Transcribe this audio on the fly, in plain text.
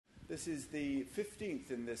This is the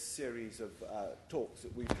 15th in this series of talks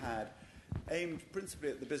that we've had, aimed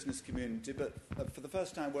principally at the business community, but for the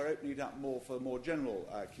first time we're opening it up more for the more general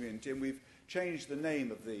community, and we've changed the name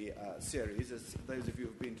of the series, as those of you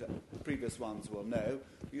who have been to previous ones will know.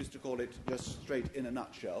 We used to call it just Straight in a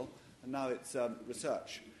Nutshell, and now it's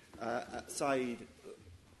research at Said,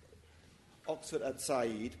 Oxford at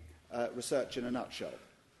Said, Research in a Nutshell.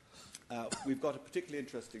 We've got a particularly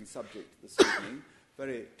interesting subject this evening,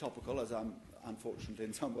 very topical, as I'm unfortunate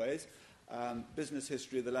in some ways, business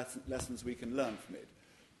history, the lessons we can learn from it.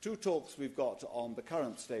 Two talks we've got on the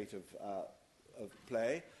current state of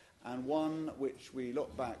play, and one which we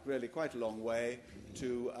look back really quite a long way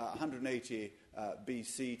to 180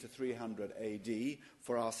 BC to 300 AD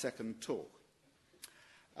for our second talk.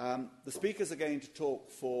 The speakers are going to talk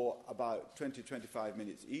for about 20-25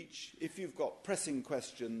 minutes each. If you've got pressing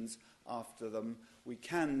questions after them, we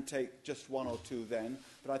can take just one or two then,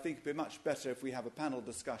 but I think it'd be much better if we have a panel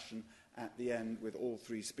discussion at the end with all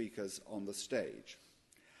three speakers on the stage.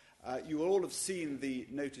 You will all have seen the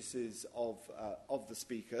notices of the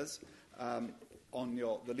speakers on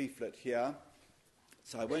the leaflet here,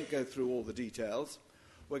 so I won't go through all the details.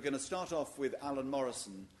 We're going to start off with Alan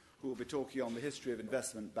Morrison, who will be talking on the history of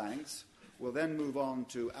investment banks. We'll then move on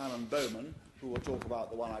to Alan Bowman, who will talk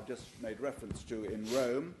about the one I've just made reference to in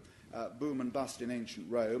Rome, Boom and Bust in Ancient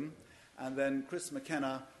Rome. And then Chris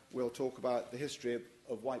McKenna will talk about the history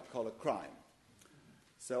of white-collar crime.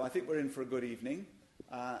 So I think we're in for a good evening,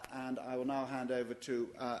 and I will now hand over to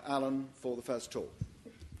Alan for the first talk.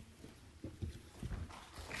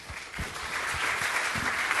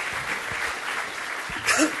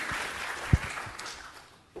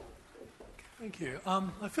 Thank you.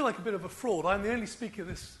 I feel like a bit of a fraud. I'm the only speaker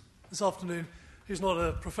this afternoon who's not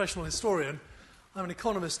a professional historian. I'm an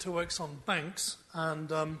economist who works on banks,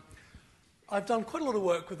 and I've done quite a lot of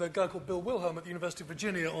work with a guy called Bill Wilhelm at the University of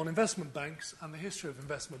Virginia on investment banks and the history of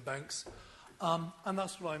investment banks, and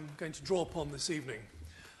that's what I'm going to draw upon this evening.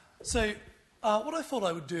 So what I thought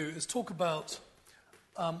I would do is talk about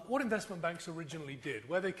what investment banks originally did,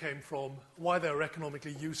 where they came from, why they were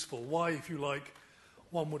economically useful, why, if you like,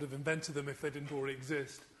 one would have invented them if they didn't already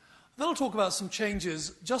exist. Then I'll talk about some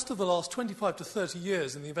changes just of the last 25 to 30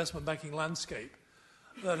 years in the investment banking landscape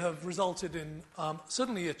that have resulted in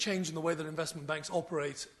certainly a change in the way that investment banks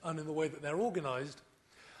operate and in the way that they're organized,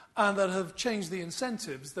 and that have changed the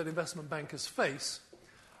incentives that investment bankers face.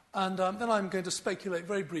 And then I'm going to speculate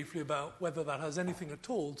very briefly about whether that has anything at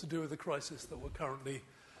all to do with the crisis that we're currently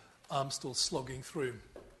still slogging through.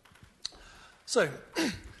 So,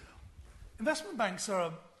 investment banks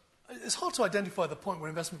are it's hard to identify the point where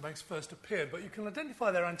investment banks first appeared, but you can identify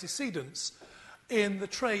their antecedents in the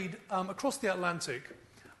trade across the Atlantic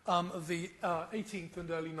of the 18th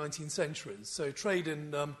and early 19th centuries. So trade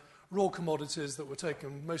in raw commodities that were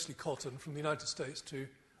taken, mostly cotton, from the United States to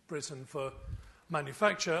Britain for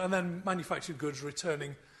manufacture, and then manufactured goods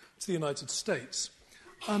returning to the United States.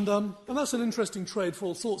 And that's an interesting trade for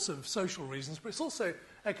all sorts of social reasons, but it's also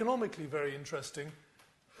economically very interesting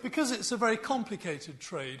because it's a very complicated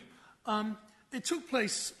trade. It took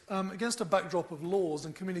place against a backdrop of laws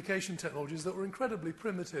and communication technologies that were incredibly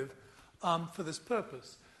primitive for this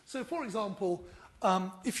purpose. So, for example,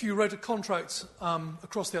 if you wrote a contract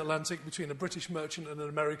across the Atlantic between a British merchant and an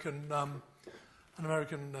American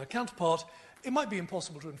counterpart, it might be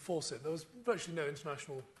impossible to enforce it. There was virtually no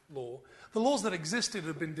international law. The laws that existed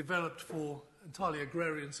had been developed for entirely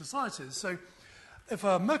agrarian societies. So if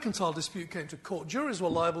a mercantile dispute came to court, juries were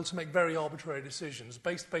liable to make very arbitrary decisions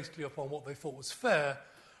based basically upon what they thought was fair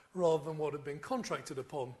rather than what had been contracted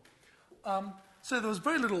upon. So there was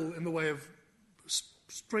very little in the way of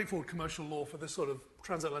straightforward commercial law for this sort of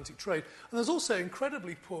transatlantic trade. And there's also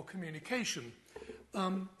incredibly poor communication.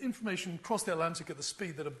 Information crossed the Atlantic at the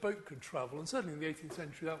speed that a boat could travel, and certainly in the 18th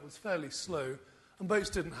century that was fairly slow, and boats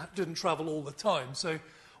didn't travel all the time. So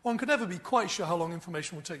one could never be quite sure how long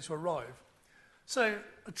information would take to arrive. So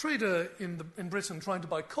a trader in Britain trying to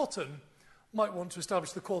buy cotton might want to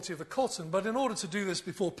establish the quality of the cotton, but in order to do this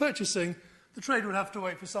before purchasing, the trader would have to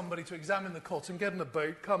wait for somebody to examine the cotton, get in a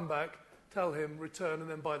boat, come back, tell him, return, and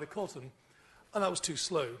then buy the cotton. And that was too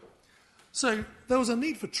slow. So there was a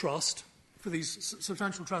need for trust for these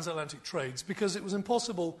substantial transatlantic trades because it was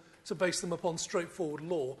impossible to base them upon straightforward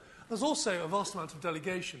law. There's also a vast amount of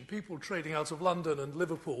delegation. People trading out of London and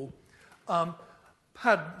Liverpool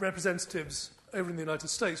had representatives over in the United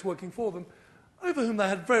States working for them, over whom they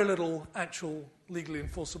had very little actual legally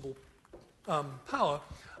enforceable power.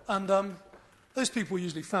 And those people were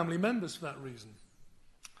usually family members for that reason.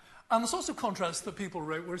 And the sorts of contracts that people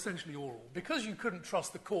wrote were essentially oral. Because you couldn't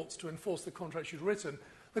trust the courts to enforce the contracts you'd written,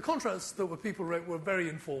 The contracts that people wrote were very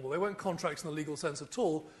informal. They weren't contracts in the legal sense at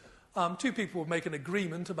all. Two people would make an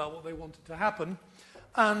agreement about what they wanted to happen,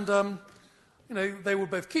 and they would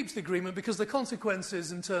both keep to the agreement because the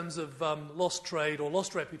consequences in terms of lost trade or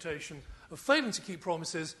lost reputation of failing to keep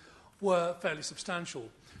promises were fairly substantial.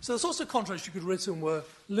 So the sorts of contracts you could written were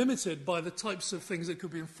limited by the types of things that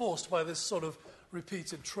could be enforced by this sort of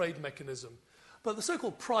repeated trade mechanism. But the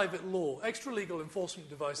so-called private law, extra-legal enforcement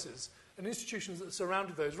devices, and institutions that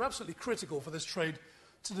surrounded those were absolutely critical for this trade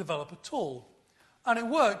to develop at all. And it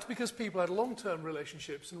worked because people had long-term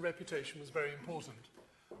relationships and reputation was very important.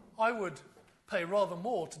 I would pay rather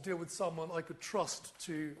more to deal with someone I could trust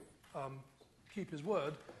to keep his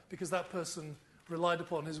word because that person relied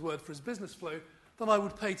upon his word for his business flow than I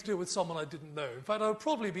would pay to deal with someone I didn't know. In fact, I would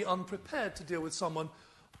probably be unprepared to deal with someone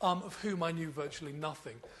of whom I knew virtually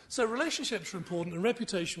nothing. So relationships were important and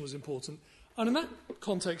reputation was important. And in that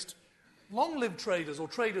context, long-lived traders or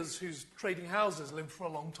traders whose trading houses lived for a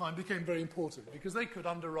long time became very important because they could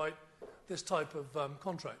underwrite this type of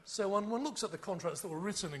contract. So when one looks at the contracts that were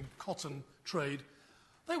written in cotton trade,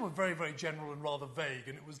 they were very, very general and rather vague,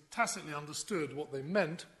 and it was tacitly understood what they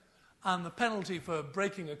meant. And the penalty for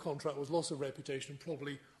breaking a contract was loss of reputation and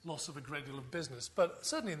probably loss of a great deal of business. But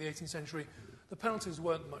certainly in the 18th century, the penalties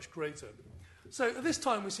weren't much greater. So at this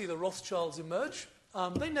time, we see the Rothschilds emerge.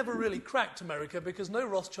 They never really cracked America because no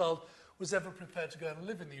Rothschild was ever prepared to go and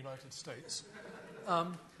live in the United States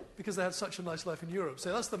because they had such a nice life in Europe.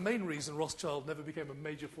 So that's the main reason Rothschild never became a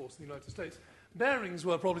major force in the United States. Barings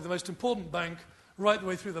were probably the most important bank right the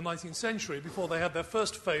way through the 19th century before they had their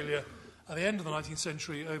first failure at the end of the 19th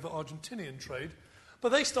century over Argentinian trade. But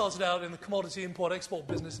they started out in the commodity import-export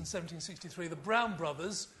business in 1763. The Brown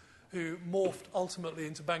brothers, who morphed ultimately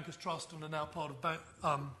into Bankers Trust and are now part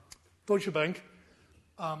of Deutsche Bank,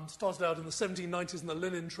 started out in the 1790s in the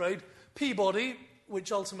linen trade. Peabody,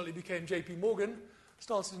 which ultimately became J.P. Morgan,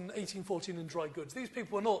 started in 1814 in dry goods. These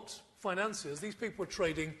people were not financiers. These people were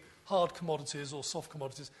trading hard commodities or soft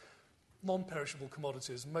commodities, non-perishable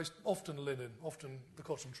commodities, most often linen, often the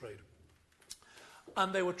cotton trade.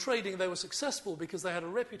 And they were trading, they were successful because they had a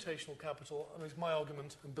reputational capital. I mean, my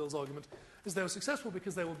argument and Bill's argument is they were successful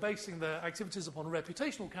because they were basing their activities upon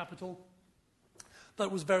reputational capital that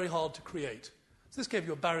was very hard to create. So this gave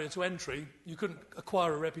you a barrier to entry. You couldn't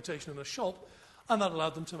acquire a reputation in a shop, and that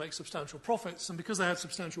allowed them to make substantial profits. And because they had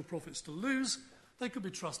substantial profits to lose, they could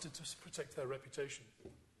be trusted to protect their reputation.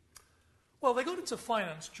 Well, they got into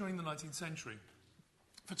finance during the 19th century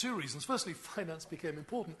for two reasons. Firstly, finance became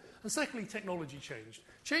important, and secondly, technology changed.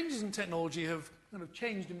 Changes in technology have kind of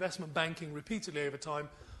changed investment banking repeatedly over time,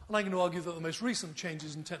 and I'm going to argue that the most recent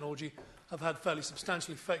changes in technology have had fairly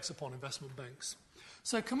substantial effects upon investment banks.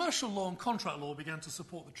 So commercial law and contract law began to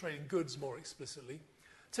support the trade in goods more explicitly.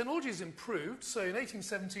 Technology has improved, so in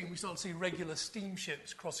 1817 we started to see regular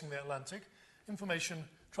steamships crossing the Atlantic. Information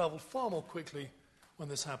travelled far more quickly when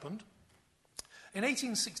this happened. In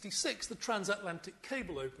 1866, the transatlantic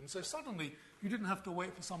cable opened, so suddenly you didn't have to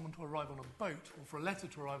wait for someone to arrive on a boat or for a letter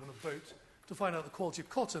to arrive on a boat to find out the quality of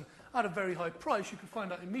cotton. At a very high price, you could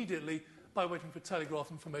find out immediately by waiting for telegraph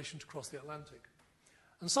information to cross the Atlantic.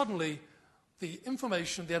 And suddenly, the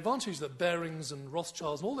information, the advantage that Barings and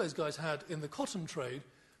Rothschilds and all those guys had in the cotton trade,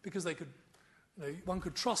 because they could, one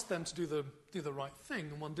could trust them to do the right thing,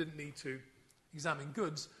 and one didn't need to examine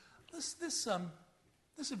goods.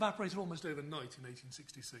 This evaporated almost overnight in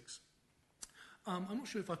 1866. I'm not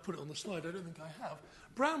sure if I put it on the slide. I don't think I have.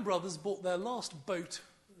 Brown Brothers bought their last boat,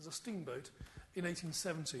 as a steamboat, in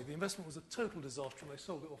 1870. The investment was a total disaster, and they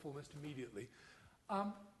sold it off almost immediately.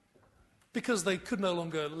 Because they could no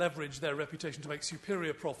longer leverage their reputation to make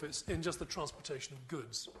superior profits in just the transportation of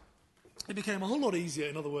goods. It became a whole lot easier,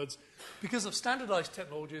 in other words, because of standardized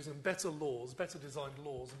technologies and better laws, better designed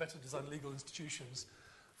laws, and better designed legal institutions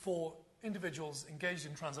for individuals engaged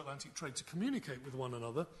in transatlantic trade to communicate with one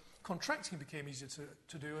another. Contracting became easier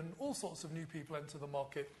to do, and all sorts of new people enter the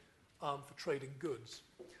market for trading goods.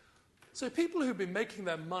 So people who've been making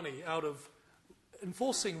their money out of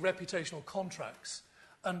enforcing reputational contracts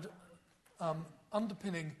and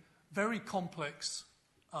underpinning very complex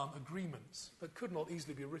agreements that could not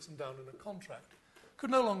easily be written down in a contract could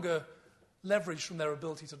no longer leverage from their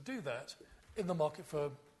ability to do that in the market for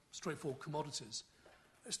straightforward commodities.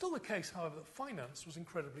 It's still the case, however, that finance was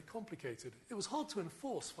incredibly complicated. It was hard to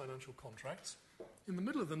enforce financial contracts. In the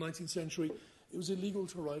middle of the 19th century, it was illegal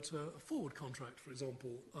to write a forward contract, for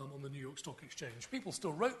example, on the New York Stock Exchange. People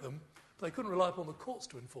still wrote them, but they couldn't rely upon the courts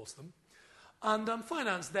to enforce them. And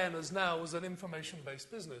finance then, as now, was an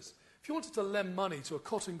information-based business. If you wanted to lend money to a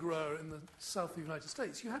cotton grower in the south of the United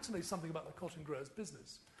States, you had to know something about the cotton grower's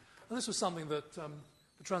business. And this was something that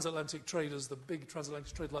the transatlantic traders, the big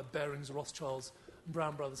transatlantic traders like Barings, Rothschilds, and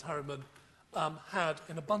Brown Brothers, Harriman, had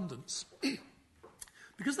in abundance.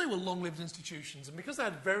 Because they were long-lived institutions and because they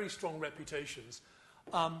had very strong reputations,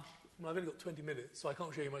 I've only got 20 minutes, so I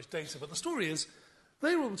can't show you much data, but the story is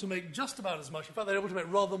they were able to make just about as much. In fact, they were able to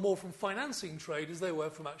make rather more from financing trade as they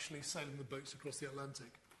were from actually sailing the boats across the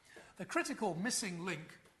Atlantic. The critical missing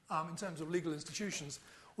link in terms of legal institutions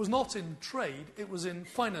was not in trade, it was in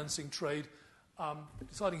financing trade,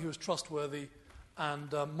 deciding who was trustworthy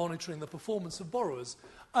and monitoring the performance of borrowers.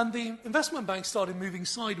 And the investment banks started moving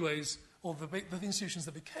sideways, or the institutions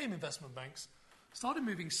that became investment banks started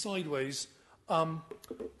moving sideways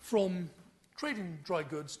from trading dry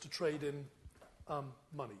goods to trade in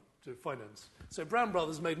money, to finance. So Brown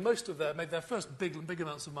Brothers made their first big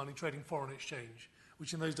amounts of money trading foreign exchange,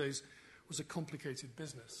 which in those days was a complicated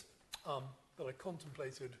business that I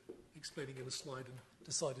contemplated explaining in a slide and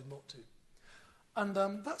decided not to. And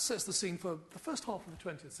that sets the scene for the first half of the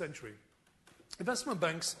 20th century. Investment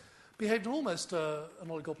banks behaved in almost an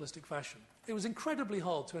oligopolistic fashion. It was incredibly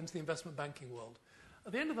hard to enter the investment banking world.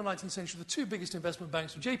 At the end of the 19th century, the two biggest investment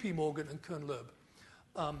banks were JP Morgan and Kuhn Loeb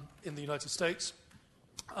in the United States,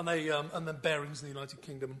 and then Barings in the United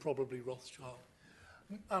Kingdom and probably Rothschild.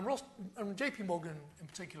 And JP Morgan in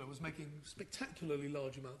particular was making spectacularly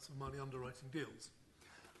large amounts of money underwriting deals.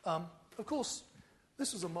 Of course,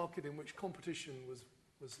 this was a market in which competition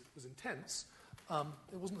was intense.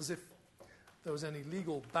 It wasn't as if there was any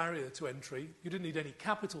legal barrier to entry. You didn't need any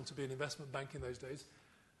capital to be an investment bank in those days.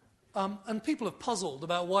 And people have puzzled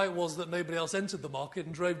about why it was that nobody else entered the market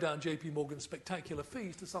and drove down JP Morgan's spectacular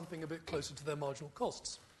fees to something a bit closer to their marginal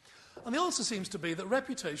costs. And the answer seems to be that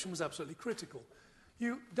reputation was absolutely critical.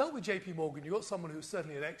 You dealt with JP Morgan, you got someone who was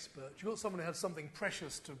certainly an expert, you got someone who had something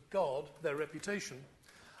precious to guard, their reputation,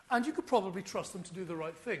 and you could probably trust them to do the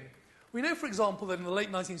right thing. We know, for example, that in the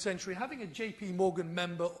late 19th century, having a JP Morgan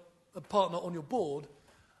member, a partner on your board,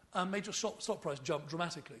 made your stock price jump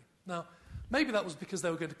dramatically. Now, maybe that was because they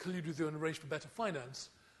were going to collude with you and arrange for better finance,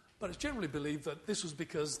 but it's generally believed that this was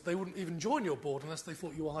because they wouldn't even join your board unless they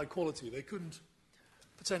thought you were high quality. They couldn't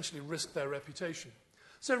potentially risk their reputation.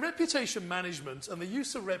 So reputation management and the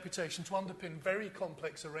use of reputation to underpin very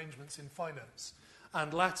complex arrangements in finance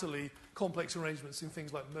and latterly complex arrangements in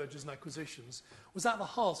things like mergers and acquisitions was at the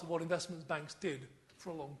heart of what investment banks did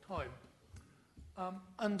for a long time.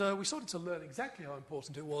 And we started to learn exactly how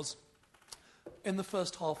important it was in the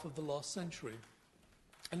first half of the last century,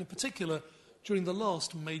 and in particular during the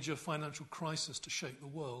last major financial crisis to shake the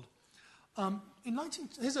world.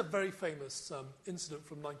 Here's a very famous incident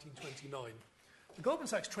from 1929. The Goldman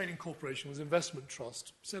Sachs Trading Corporation was an investment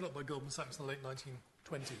trust set up by Goldman Sachs in the late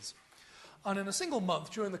 1920s. And in a single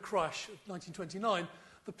month during the crash of 1929,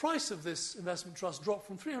 the price of this investment trust dropped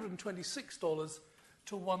from $326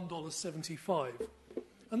 to $1.75.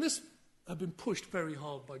 And this had been pushed very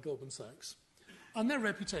hard by Goldman Sachs. And their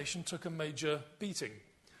reputation took a major beating.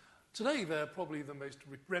 Today, they're probably the most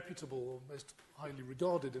reputable or most highly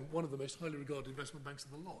regarded, and one of the most highly regarded investment banks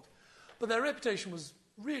of the lot. But their reputation was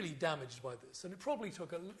really damaged by this, and it probably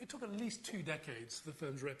took at least 2 decades for the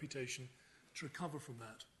firm's reputation to recover from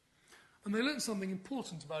that. And they learned something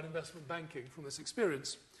important about investment banking from this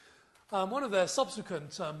experience. One of their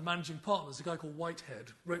subsequent managing partners, a guy called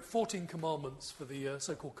Whitehead, wrote 14 commandments for the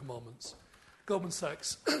so-called commandments. Goldman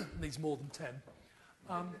Sachs needs more than 10.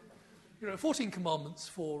 14 commandments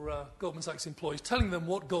for Goldman Sachs employees, telling them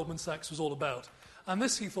what Goldman Sachs was all about. And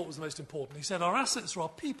this he thought was the most important. He said, our assets are our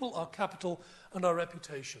people, our capital, and our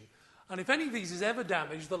reputation. And if any of these is ever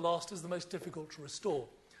damaged, the last is the most difficult to restore.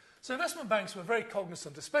 So investment banks were very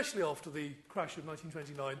cognizant, especially after the crash of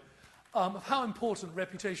 1929, of how important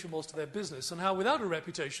reputation was to their business and how without a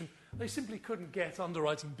reputation, they simply couldn't get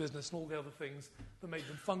underwriting business and all the other things that made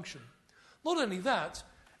them function. Not only that,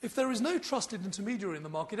 if there is no trusted intermediary in the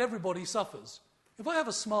market, everybody suffers. If I have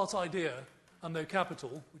a smart idea and no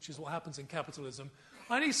capital, which is what happens in capitalism,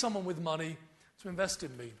 I need someone with money to invest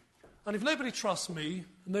in me. And if nobody trusts me,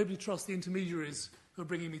 and nobody trusts the intermediaries who are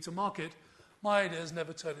bringing me to market, my ideas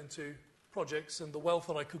never turn into projects, and the wealth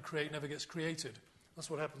that I could create never gets created. That's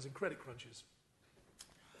what happens in credit crunches.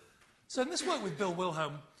 So in this work with Bill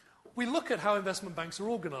Wilhelm, we look at how investment banks are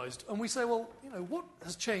organized, and we say, well, what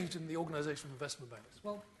has changed in the organization of investment banks?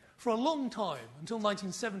 Well, for a long time, until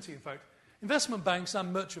 1970, in fact, investment banks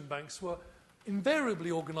and merchant banks were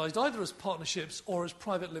invariably organized either as partnerships or as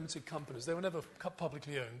private limited companies. They were never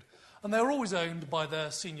publicly owned. And they were always owned by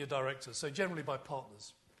their senior directors, so generally by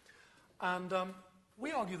partners. And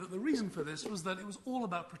we argue that the reason for this was that it was all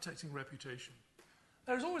about protecting reputation.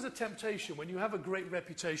 There is always a temptation when you have a great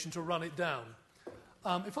reputation to run it down.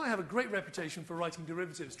 if I have a great reputation for writing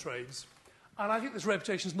derivatives trades, and I think this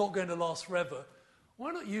reputation is not going to last forever,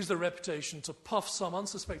 why not use the reputation to puff some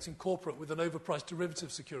unsuspecting corporate with an overpriced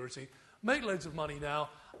derivative security, make loads of money now,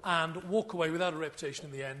 and walk away without a reputation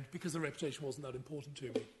in the end because the reputation wasn't that important to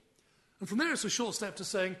me? And from there, it's a short step to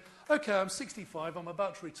saying, OK, I'm 65, I'm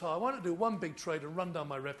about to retire. Why not do one big trade and run down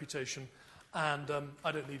my reputation? And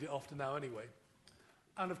I don't need it after now anyway.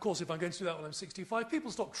 And, of course, if I'm going to do that when I'm 65,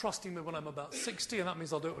 people stop trusting me when I'm about 60, and that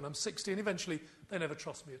means I'll do it when I'm 60, and eventually they never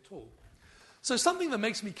trust me at all. So something that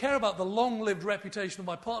makes me care about the long-lived reputation of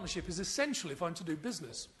my partnership is essential if I'm to do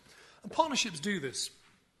business. And partnerships do this.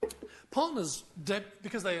 Partners,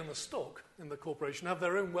 because they own the stock in the corporation, have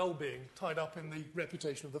their own well-being tied up in the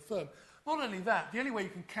reputation of the firm. Not only that, the only way you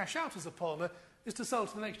can cash out as a partner is to sell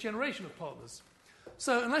to the next generation of partners.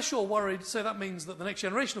 So unless you're worried, so that means that the next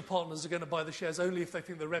generation of partners are going to buy the shares only if they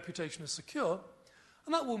think their reputation is secure,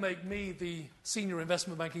 and that will make me, the senior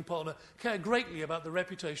investment banking partner, care greatly about the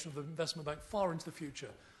reputation of the investment bank far into the future.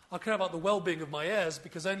 I'll care about the well-being of my heirs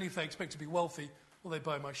because only if they expect to be wealthy will they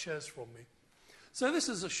buy my shares from me. So this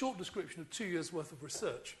is a short description of 2 years' worth of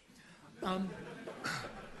research.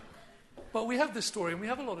 But we have this story, and we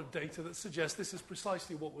have a lot of data that suggests this is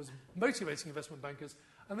precisely what was motivating investment bankers,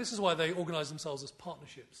 and this is why they organise themselves as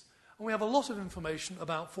partnerships. And we have a lot of information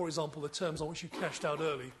about, for example, the terms on which you cashed out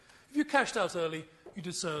early. If you cashed out early, you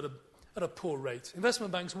did so at a poor rate.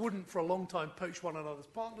 Investment banks wouldn't, for a long time, poach one another's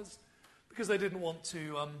partners because they didn't want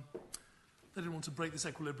to break this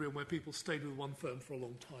equilibrium where people stayed with one firm for a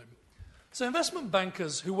long time. So investment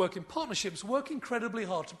bankers who work in partnerships work incredibly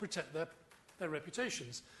hard to protect their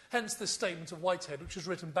reputations. Hence this statement of Whitehead, which was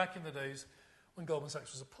written back in the days when Goldman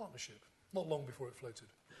Sachs was a partnership, not long before it floated.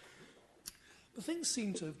 But things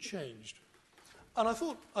seem to have changed. And I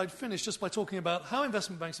thought I'd finish just by talking about how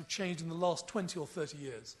investment banks have changed in the last 20 or 30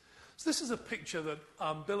 years. So this is a picture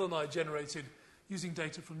that Bill and I generated using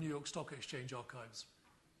data from New York Stock Exchange archives.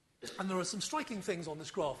 And there are some striking things on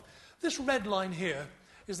this graph. This red line here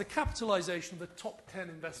is the capitalization of the top 10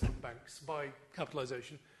 investment banks by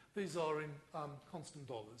capitalization. These are in constant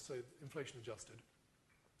dollars, so inflation adjusted.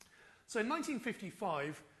 So in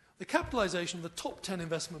 1955, the capitalization of the top 10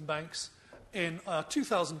 investment banks in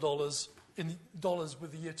 $2,000 in dollars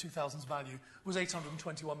with the year 2000's value was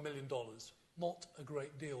 $821 million. Not a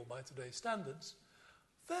great deal by today's standards.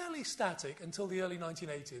 Fairly static until the early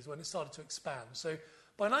 1980s when it started to expand. So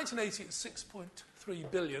by 1980 it was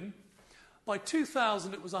 6.3 billion. By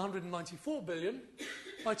 2000 it was 194 billion.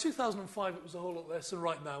 By 2005 it was a whole lot less, and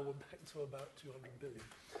right now we're back to about 200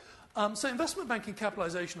 billion. So investment banking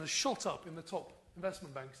capitalization has shot up in the top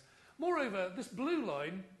investment banks. Moreover, this blue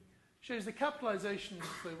line shows the capitalization,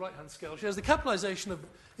 the right-hand scale, shows the capitalization of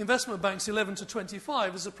investment banks 11 to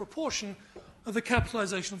 25 as a proportion of the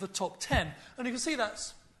capitalization of the top 10. And you can see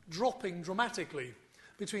that's dropping dramatically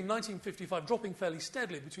between 1955, dropping fairly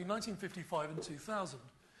steadily between 1955 and 2000.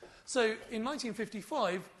 So in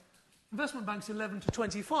 1955, investment banks 11 to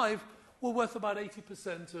 25 were worth about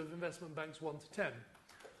 80% of investment banks 1 to 10.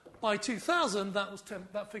 By 2000,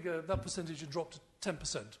 that percentage had dropped to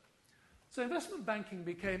 10%. So investment banking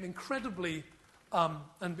became incredibly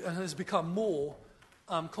and has become more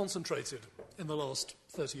concentrated in the last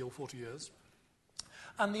 30 or 40 years.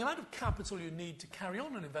 And the amount of capital you need to carry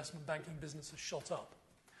on an investment banking business has shot up.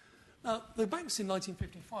 Now, the banks in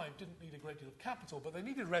 1955 didn't need a great deal of capital, but they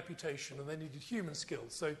needed reputation and they needed human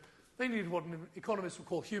skills. So they needed what economists would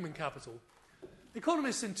call human capital.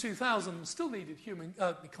 Economists in 2000 still needed human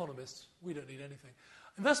economists. We don't need anything.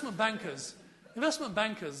 Investment bankers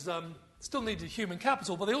still needed human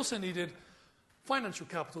capital, but they also needed financial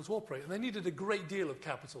capital to operate, and they needed a great deal of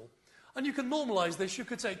capital. And you can normalize this. You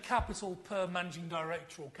could take capital per managing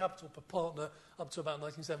director or capital per partner up to about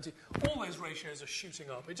 1970. All those ratios are shooting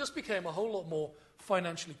up. It just became a whole lot more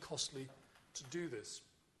financially costly to do this.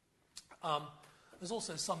 There's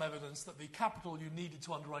also some evidence that the capital you needed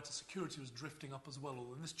to underwrite a security was drifting up as well,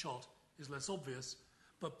 although in this chart is less obvious.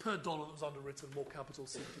 But per dollar that was underwritten, more capital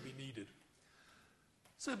seemed to be needed.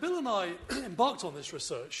 So Bill and I embarked on this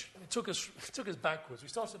research. It took us backwards. We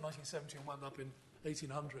started in 1970 and wound up in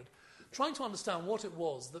 1800, trying to understand what it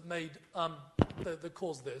was that made that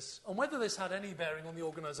caused this, and whether this had any bearing on the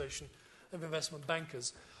organisation of investment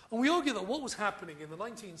bankers. And we argue that what was happening in the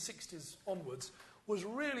 1960s onwards was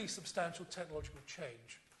really substantial technological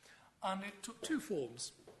change. And it took two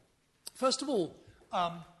forms. First of all,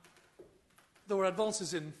 there were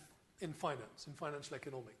advances in finance, in financial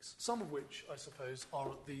economics, some of which, I suppose, are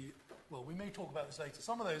at the... Well, we may talk about this later.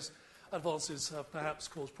 Some of those advances have perhaps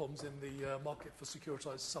caused problems in the market for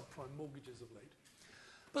securitized subprime mortgages of late.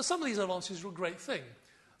 But some of these advances were a great thing.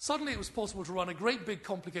 suddenly it was possible to run a great big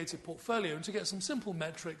complicated portfolio and to get some simple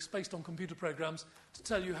metrics based on computer programs to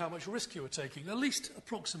tell you how much risk you were taking, at least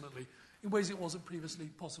approximately, in ways it wasn't previously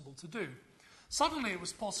possible to do. Suddenly it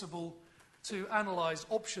was possible to analyze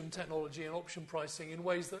option technology and option pricing in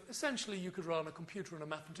ways that essentially you could rely on a computer and a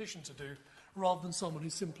mathematician to do, rather than someone who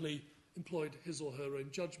simply employed his or her own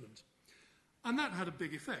judgment. And that had a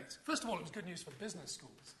big effect. First of all, it was good news for business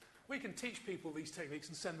schools. We can teach people these techniques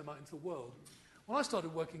and send them out into the world. When I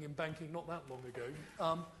started working in banking not that long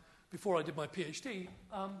ago, before I did my PhD,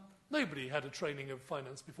 nobody had a training of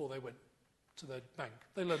finance before they went to their bank.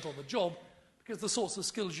 They learned on the job, because the sorts of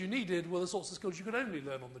skills you needed were the sorts of skills you could only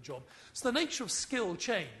learn on the job. So the nature of skill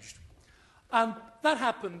changed. And that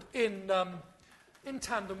happened in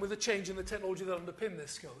tandem with a change in the technology that underpinned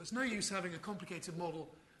this skill. There's no use having a complicated model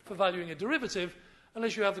for valuing a derivative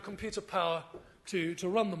unless you have the computer power to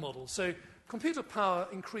run the model. So computer power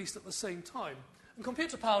increased at the same time. And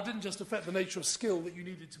computer power didn't just affect the nature of skill that you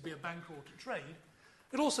needed to be a banker or to trade.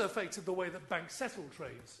 It also affected the way that banks settled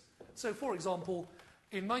trades. So, for example,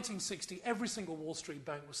 in 1960, every single Wall Street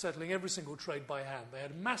bank was settling every single trade by hand. They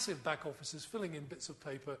had massive back offices filling in bits of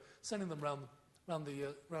paper, sending them around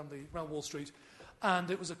Wall Street,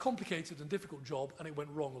 and it was a complicated and difficult job, and it went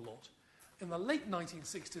wrong a lot. In the late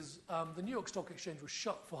 1960s, the New York Stock Exchange was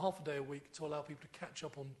shut for half a day a week to allow people to catch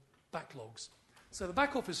up on backlogs. So the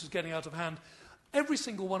back office was getting out of hand. Every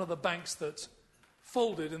single one of the banks that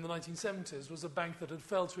folded in the 1970s was a bank that had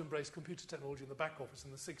failed to embrace computer technology in the back office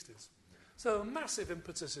in the 60s. So massive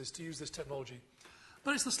impetuses to use this technology.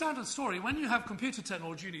 But it's the standard story. When you have computer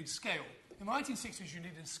technology, you need scale. In the 1960s, you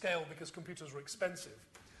needed scale because computers were expensive.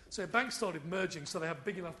 So banks started merging so they had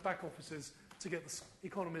big enough back offices to get the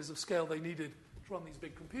economies of scale they needed to run these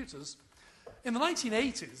big computers. In the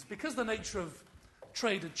 1980s, because the nature of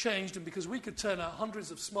trade had changed and because we could turn out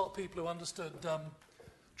hundreds of smart people who understood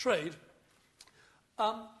trade,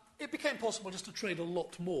 it became possible just to trade a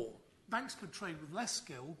lot more. Banks could trade with less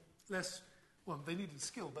skill, they needed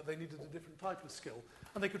skill, but they needed a different type of skill.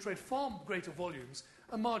 And they could trade far greater volumes,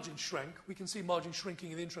 and margin shrank. We can see margin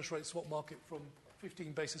shrinking in the interest rate swap market from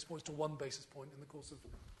 15 basis points to 1 basis point in the course of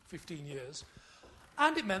 15 years.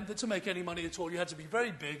 And it meant that to make any money at all, you had to be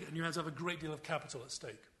very big, and you had to have a great deal of capital at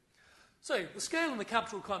stake. So the scale and the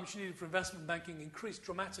capital requirements you needed for investment banking increased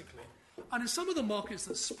dramatically. And in some of the markets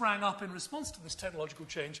that sprang up in response to this technological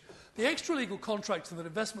change, the extra-legal contracting that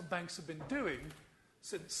investment banks have been doing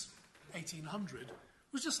since 1800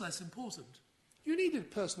 was just less important. You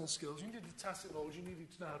needed personal skills, you needed tacit knowledge, you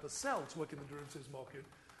needed to know how to sell to work in the derivatives market.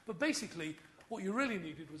 But basically, what you really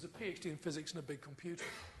needed was a PhD in physics and a big computer.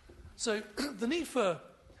 So the need for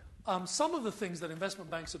some of the things that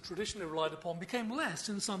investment banks have traditionally relied upon became less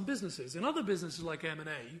in some businesses. In other businesses like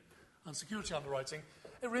M&A and security underwriting,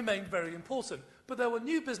 it remained very important. But there were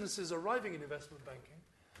new businesses arriving in investment banking,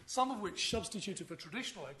 some of which substituted for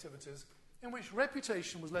traditional activities, in which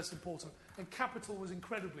reputation was less important and capital was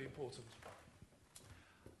incredibly important.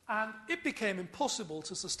 And it became impossible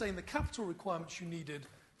to sustain the capital requirements you needed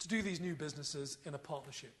to do these new businesses in a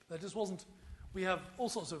partnership. There just wasn't. We have all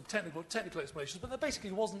sorts of technical explanations, but there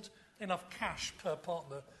basically wasn't enough cash per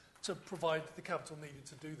partner to provide the capital needed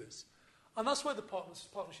to do this. And that's why the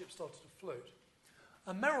partnership started to float.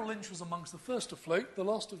 And Merrill Lynch was amongst the first to float. The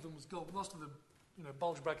last of them was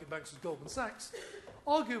bulge bracket banks was Goldman Sachs.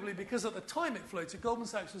 Arguably because at the time it floated, Goldman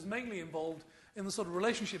Sachs was mainly involved in the sort of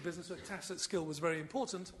relationship business where tacit skill was very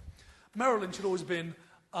important. Merrill Lynch had always been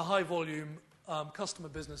a high-volume customer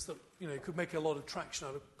business that could make a lot of traction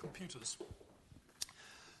out of computers.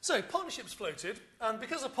 So partnerships floated, and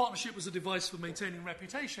because a partnership was a device for maintaining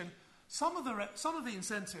reputation, some of the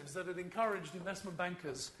incentives that had encouraged investment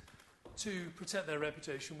bankers to protect their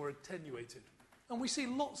reputation were attenuated. And we see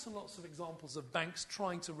lots and lots of examples of banks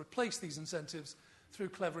trying to replace these incentives through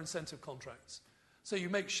clever incentive contracts. So you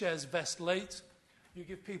make shares vest late, you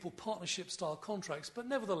give people partnership-style contracts, but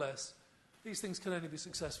nevertheless, these things can only be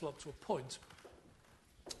successful up to a point.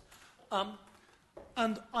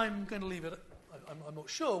 And I'm going to leave it. I'm not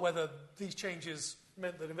sure whether these changes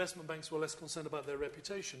meant that investment banks were less concerned about their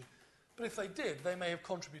reputation, but if they did, they may have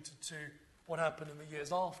contributed to what happened in the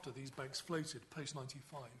years after these banks floated,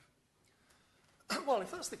 post-95. Well,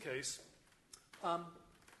 if that's the case,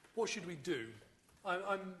 what should we do?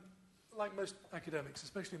 I'm like most academics,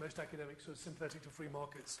 especially most academics who are sympathetic to free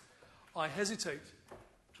markets, I hesitate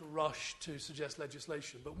to rush to suggest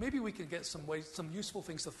legislation, but maybe we can get some useful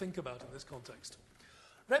things to think about in this context.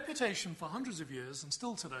 Reputation for hundreds of years, and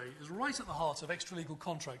still today, is right at the heart of extra-legal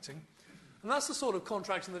contracting, and that's the sort of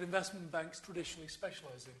contracting that investment banks traditionally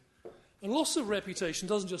specialise in. And loss of reputation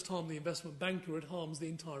doesn't just harm the investment banker, it harms the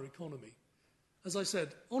entire economy. as I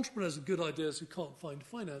said, entrepreneurs with good ideas who can't find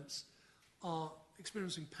finance are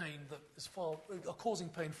experiencing pain that are causing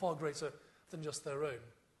pain far greater than just their own.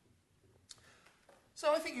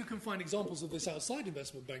 So I think you can find examples of this outside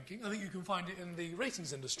investment banking. I think you can find it in the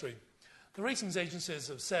ratings industry. The ratings agencies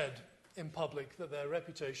have said in public that their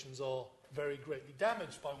reputations are very greatly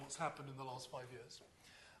damaged by what's happened in the last 5 years.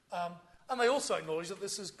 And they also acknowledge that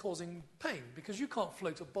this is causing pain because you can't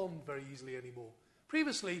float a bond very easily anymore.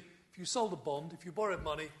 Previously, if you sold a bond, if you borrowed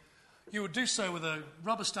money, you would do so with a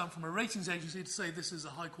rubber stamp from a ratings agency to say this is a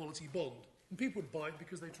high-quality bond. And people would buy it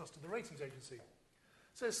because they trusted the ratings agency.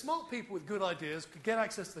 So smart people with good ideas could get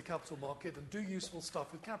access to the capital market and do useful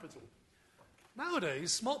stuff with capital.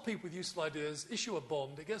 Nowadays, smart people with useful ideas issue a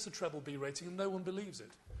bond, it gets a treble B rating, and no one believes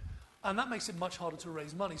it. And that makes it much harder to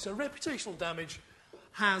raise money. So reputational damage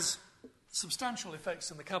has substantial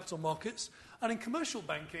effects in the capital markets, and in commercial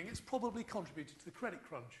banking, it's probably contributed to the credit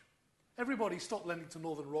crunch. Everybody stopped lending to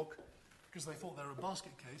Northern Rock because they thought they were a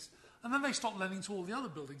basket case, and then they stopped lending to all the other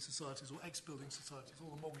building societies or ex-building societies,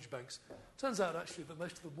 all the mortgage banks. Turns out, actually, that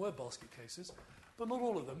most of them were basket cases, but not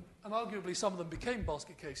all of them, and arguably some of them became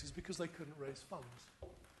basket cases because they couldn't raise funds.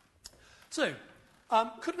 So,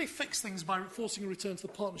 could we fix things by forcing a return to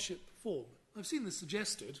the partnership form? I've seen this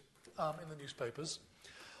suggested in the newspapers.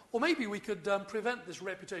 Or maybe we could prevent this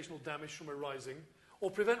reputational damage from arising, or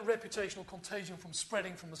prevent reputational contagion from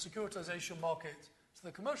spreading from the securitization market to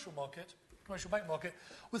the commercial bank market,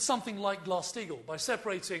 with something like Glass-Steagall, by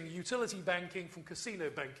separating utility banking from casino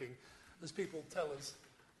banking, as people tell us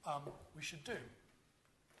we should do.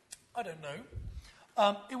 I don't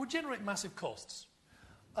know. It would generate massive costs.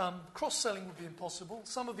 Cross-selling would be impossible.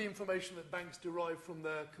 Some of the information that banks derive from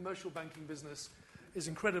their commercial banking business is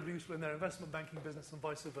incredibly useful in their investment banking business and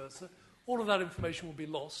vice versa. All of that information will be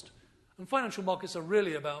lost. And financial markets are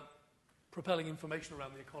really about propelling information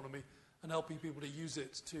around the economy and helping people to use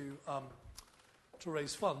it to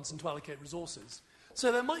raise funds and to allocate resources.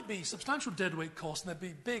 So there might be substantial deadweight costs and there'd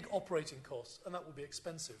be big operating costs, and that will be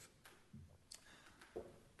expensive.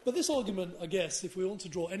 But this argument, I guess, if we want to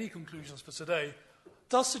draw any conclusions for today,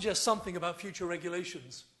 does suggest something about future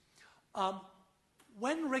regulations.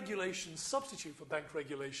 When regulations substitute for bank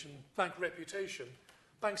regulation, bank reputation,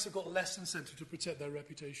 banks have got less incentive to protect their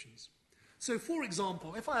reputations. So, for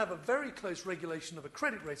example, if I have a very close regulation of a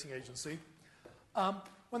credit rating agency,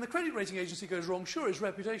 when the credit rating agency goes wrong, sure, its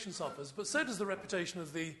reputation suffers, but so does the reputation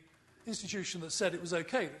of the institution that said it was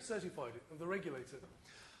okay, that certified it, of the regulator.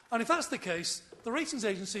 And if that's the case, the ratings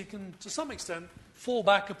agency can, to some extent, fall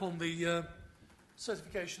back upon the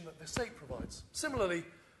certification that the state provides. Similarly,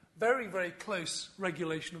 very, very close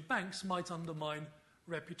regulation of banks might undermine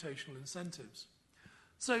reputational incentives.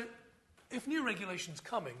 So, if new regulation's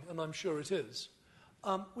coming, and I'm sure it is,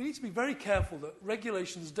 we need to be very careful that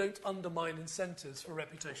regulations don't undermine incentives for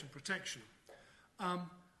reputation protection.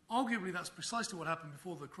 Arguably, that's precisely what happened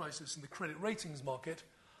before the crisis in the credit ratings market,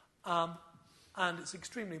 and it's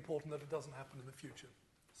extremely important that it doesn't happen in the future.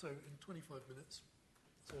 So, in 25 minutes,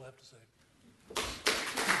 that's all I have to say.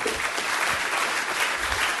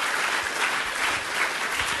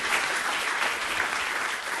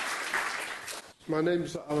 My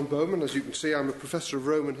name's Alan Bowman. As you can see, I'm a professor of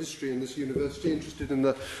Roman history in this university, interested in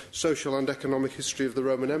the social and economic history of the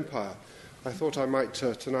Roman Empire. I thought I might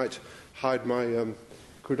tonight hide my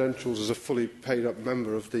credentials as a fully paid-up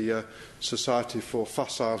member of the Society for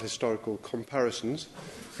Facile Historical Comparisons.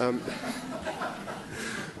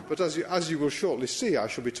 But as you will shortly see, I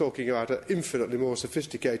shall be talking about an infinitely more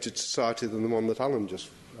sophisticated society than the one that Alan just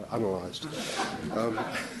analysed.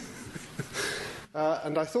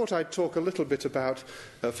 And I thought I'd talk a little bit about,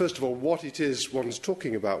 first of all, what it is one's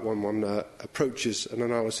talking about when one approaches an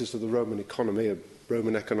analysis of the Roman economy and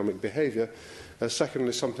Roman economic behaviour.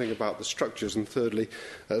 Secondly, something about the structures, and thirdly,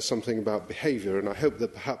 something about behaviour. And I hope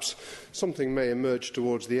that perhaps something may emerge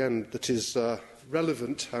towards the end that is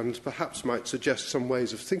relevant and perhaps might suggest some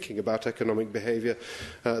ways of thinking about economic behaviour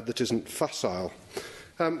that isn't facile.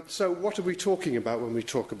 So what are we talking about when we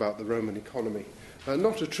talk about the Roman economy?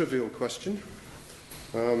 Not a trivial question.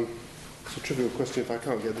 It's a trivial question if I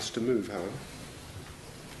can't get this to move, however.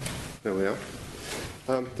 There we are.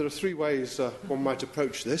 There are three ways one might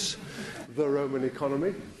approach this. The Roman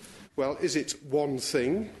economy. Well, is it one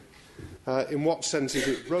thing? In what sense is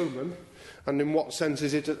it Roman? And in what sense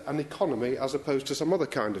is it an economy as opposed to some other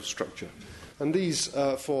kind of structure? And these,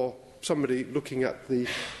 for somebody looking at the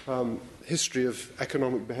history of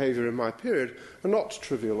economic behaviour in my period, are not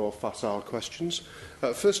trivial or facile questions.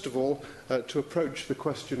 First of all, to approach the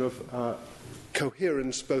question of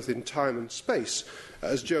coherence both in time and space.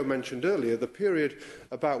 As Joe mentioned earlier, the period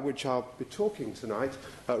about which I'll be talking tonight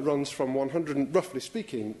runs from roughly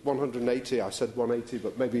speaking, 180, I said 180,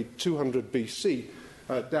 but maybe 200 BC,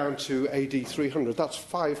 down to AD 300. That's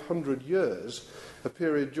 500 years, a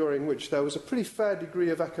period during which there was a pretty fair degree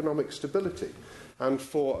of economic stability. And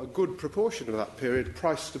for a good proportion of that period,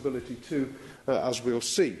 price stability too, as we'll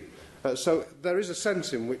see. So there is a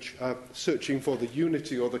sense in which searching for the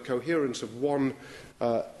unity or the coherence of one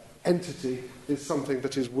entity is something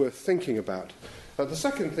that is worth thinking about. The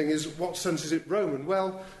second thing is, what sense is it Roman?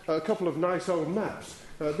 Well, a couple of nice old maps.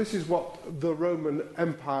 This is what the Roman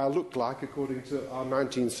Empire looked like according to our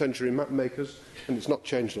 19th century map makers, and it's not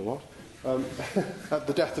changed a lot. At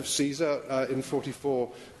the death of Caesar in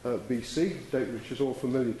 44 BC, date which is all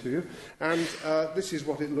familiar to you. And this is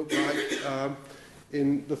what it looked like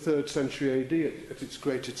in the 3rd century AD at its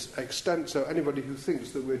greatest extent. So anybody who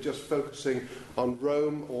thinks that we're just focusing on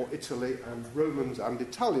Rome or Italy and Romans and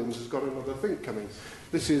Italians has got another think coming.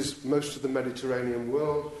 This is most of the Mediterranean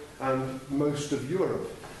world and most of Europe,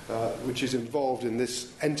 which is involved in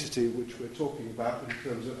this entity which we're talking about in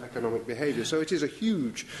terms of economic behaviour. So it is a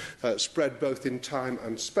huge spread both in time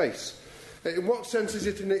and space. In what sense is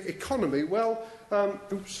it an economy? Well,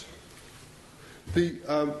 that's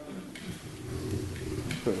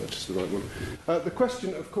the right one. The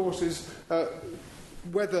question, of course, is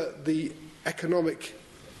whether the economic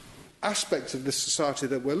aspects of this society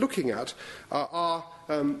that we're looking at are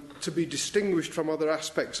to be distinguished from other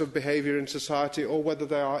aspects of behaviour in society, or whether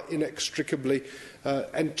they are inextricably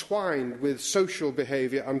entwined with social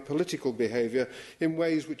behaviour and political behaviour in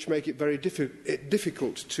ways which make it very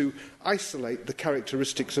difficult to isolate the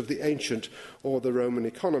characteristics of the ancient or the Roman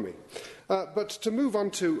economy. But to move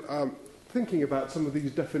on to thinking about some of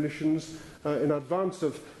these definitions in advance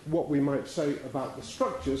of what we might say about the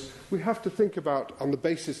structures, we have to think about, on the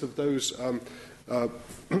basis of those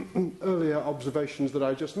earlier observations that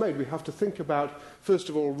I just made, we have to think about, first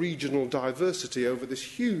of all, regional diversity over this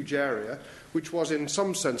huge area, which was in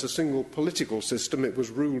some sense a single political system. It was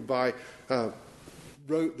ruled by the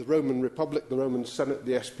Roman Republic, the Roman Senate,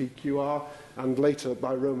 the SPQR, and later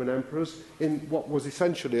by Roman emperors, in what was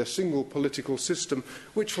essentially a single political system,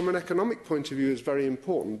 which from an economic point of view is very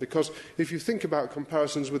important, because if you think about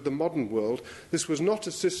comparisons with the modern world, this was not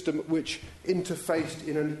a system which interfaced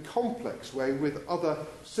in any complex way with other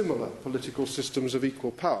similar political systems of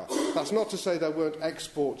equal power. That's not to say there weren't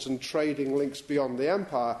exports and trading links beyond the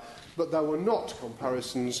empire, but there were not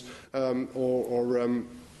comparisons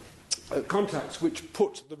contacts which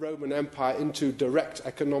put the Roman Empire into direct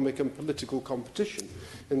economic and political competition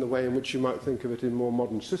in the way in which you might think of it in more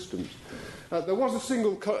modern systems. There was a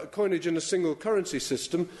single coinage and a single currency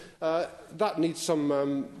system. That needs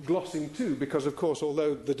some glossing too, because, of course,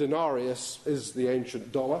 although the denarius is the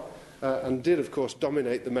ancient dollar and did, of course,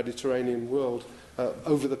 dominate the Mediterranean world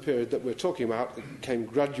over the period that we're talking about, it came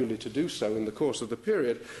gradually to do so in the course of the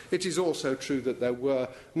period, it is also true that there were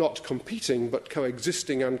not competing but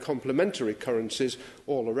coexisting and complementary currencies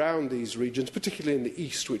all around these regions, particularly in the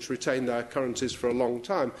East, which retained their currencies for a long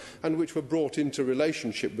time and which were brought into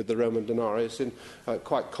relationship with the Roman denarius in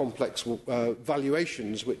quite complex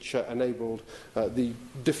valuations which enabled the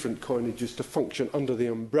different coinages to function under the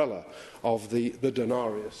umbrella of the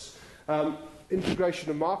denarius. Integration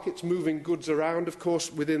of markets, moving goods around, of course,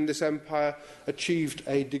 within this empire, achieved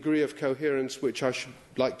a degree of coherence which I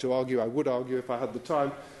would argue if I had the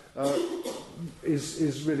time,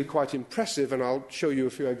 is really quite impressive, and I'll show you a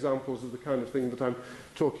few examples of the kind of thing that I'm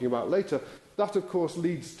talking about later. That, of course,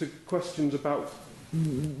 leads to questions about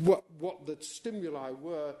what the stimuli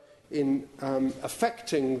were in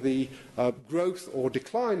affecting the growth or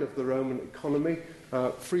decline of the Roman economy.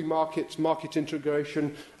 Free markets, market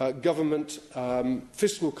integration, government,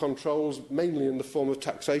 fiscal controls, mainly in the form of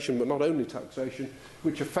taxation, but not only taxation,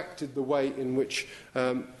 which affected the way in which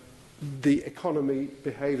the economy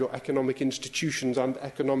behaved, or economic institutions and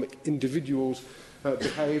economic individuals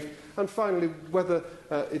behaved. And finally, whether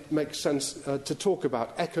it makes sense to talk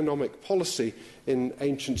about economic policy in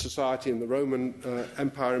ancient society, in the Roman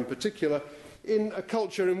Empire in particular, in a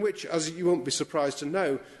culture in which, as you won't be surprised to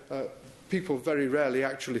know, people very rarely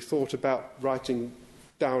actually thought about writing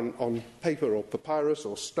down on paper or papyrus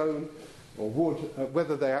or stone or wood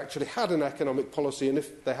whether they actually had an economic policy, and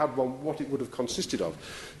if they had one, what it would have consisted of.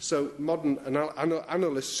 So modern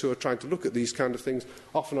analysts who are trying to look at these kind of things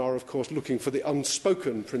often are, of course, looking for the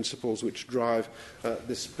unspoken principles which drive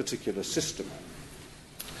this particular system.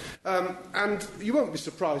 And you won't be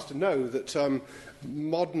surprised to know that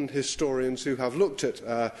modern historians who have looked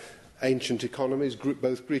at ancient economies,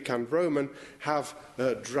 both Greek and Roman, have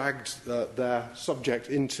dragged their subject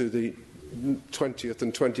into the 20th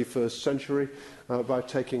and 21st century by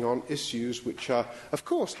taking on issues which, of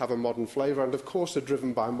course, have a modern flavour and, of course, are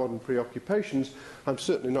driven by modern preoccupations. I'm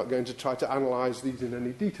certainly not going to try to analyse these in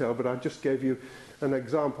any detail, but I just gave you an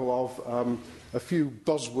example of a few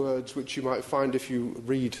buzzwords which you might find if you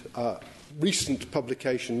read recent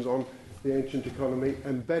publications on the ancient economy.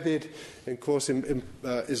 Embedded, of course,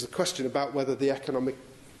 is the question about whether the economy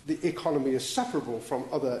is separable from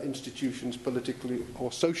other institutions, politically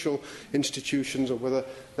or social institutions, or whether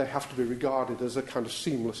they have to be regarded as a kind of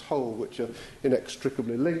seamless whole which are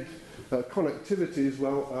inextricably linked. Connectivity as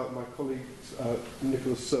well. My colleagues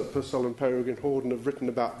Nicholas Purcell and Peregrine Horden have written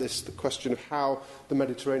about this, the question of how the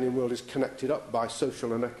Mediterranean world is connected up by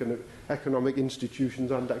social and economic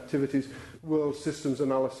institutions and activities. World systems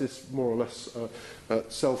analysis, more or less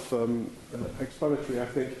self-explanatory, I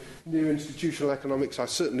think. New institutional economics, I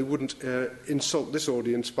certainly wouldn't insult this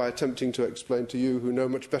audience by attempting to explain to you, who know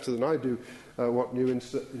much better than I do, what new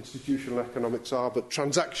institutional economics are, but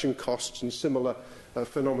transaction costs and similar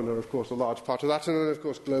phenomena, of course, a large part of that. And then, of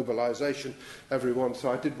course, globalisation, everyone. So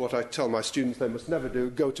I did what I tell my students they must never do,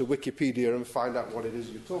 go to Wikipedia and find out what it is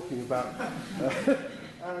you're talking about.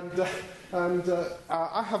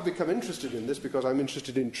 I have become interested in this because I'm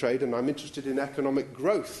interested in trade and I'm interested in economic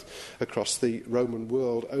growth across the Roman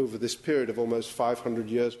world over this period of almost 500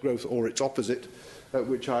 years, growth or its opposite,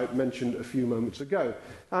 which I mentioned a few moments ago.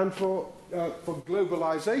 And for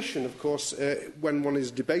globalisation, of course, when one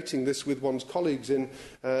is debating this with one's colleagues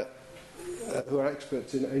who are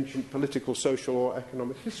experts in ancient political, social or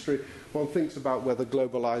economic history, one thinks about whether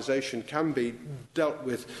globalisation can be dealt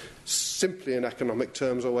with simply in economic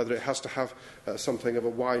terms or whether it has to have something of a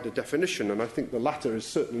wider definition. And I think the latter is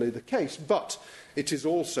certainly the case. But it is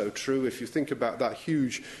also true, if you think about that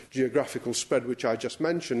huge geographical spread which I just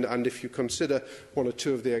mentioned, and if you consider one or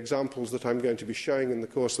two of the examples that I'm going to be showing in the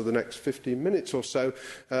course of the next 15 minutes or so,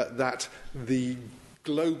 that the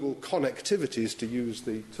global connectivities, to use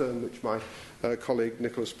the term which my colleague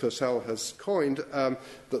Nicholas Purcell has coined, that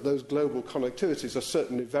those global connectivities are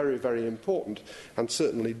certainly very, very important and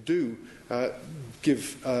certainly do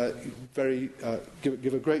give a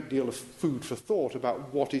great deal of food for thought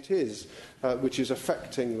about what it is which is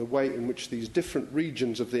affecting the way in which these different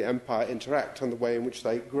regions of the empire interact and the way in which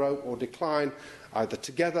they grow or decline, either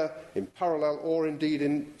together, in parallel, or indeed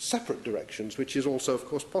in separate directions, which is also, of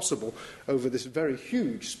course, possible over this very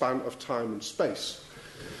huge span of time and space.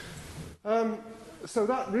 So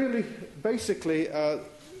that really, basically,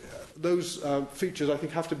 those features, I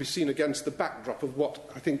think, have to be seen against the backdrop of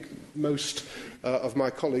what I think most of my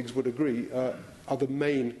colleagues would agree are the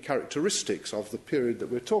main characteristics of the period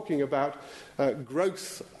that we're talking about.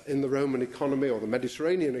 Growth in the Roman economy, or the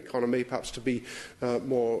Mediterranean economy, perhaps to be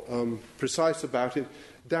more precise about it,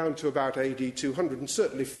 down to about AD 200, and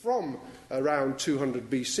certainly from around 200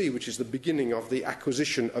 BC, which is the beginning of the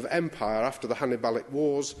acquisition of empire after the Hannibalic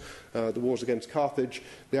Wars, the wars against Carthage,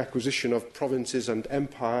 the acquisition of provinces and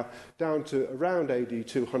empire, down to around AD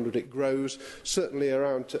 200 it grows. Certainly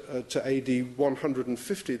around to AD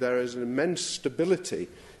 150 there is an immense stability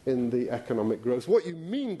in the economic growth. What you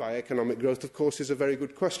mean by economic growth, of course, is a very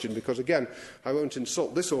good question, because, again, I won't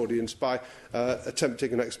insult this audience by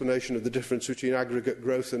attempting an explanation of the difference between aggregate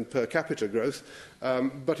growth and per capita growth,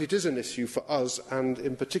 but it is an issue for us, and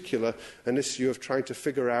in particular an issue of trying to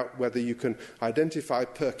figure out whether you can identify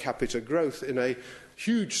per capita growth in a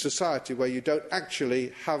huge society where you don't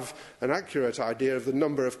actually have an accurate idea of the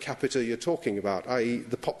number of capita you're talking about, i.e.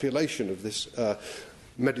 the population of this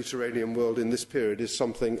Mediterranean world in this period is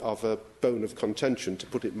something of a bone of contention, to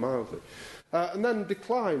put it mildly. And then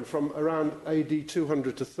decline from around AD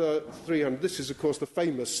 200 to 300. This is, of course, the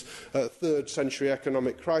famous 3rd century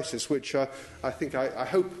economic crisis, which I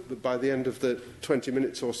hope that by the end of the 20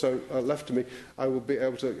 minutes or so left to me, I will be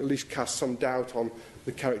able to at least cast some doubt on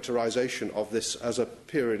the characterisation of this as a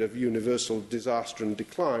period of universal disaster and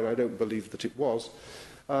decline. I don't believe that it was.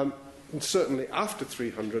 And certainly after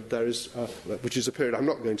 300, there is, which is a period I'm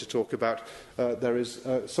not going to talk about, there is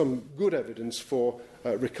some good evidence for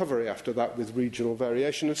recovery after that with regional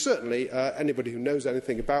variation. And certainly anybody who knows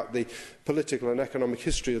anything about the political and economic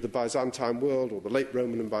history of the Byzantine world, or the late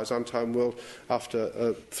Roman and Byzantine world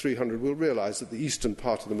after 300, will realise that the eastern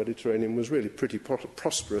part of the Mediterranean was really pretty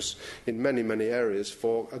prosperous in many, many areas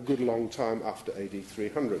for a good long time after AD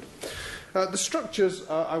 300. The structures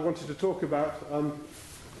I wanted to talk about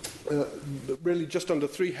really just under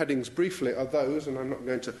 3 headings briefly are those, and I'm not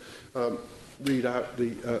going to read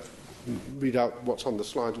out what's on the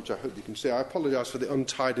slides, which I hope you can see. I apologise for the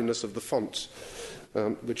untidiness of the fonts.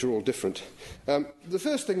 which are all different. The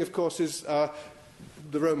first thing, of course, is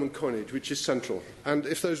the Roman coinage, which is central. And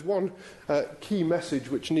if there's one key message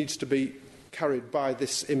which needs to be carried by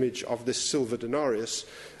this image of this silver denarius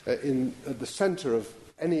at the centre of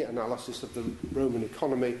any analysis of the Roman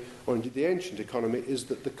economy, or indeed the ancient economy, is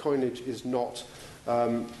that the coinage is not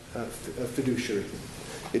fiduciary.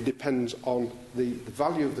 It depends on the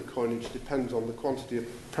value of the coinage, depends on the quantity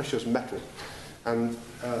of precious metal and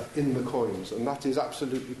in the coins, and that is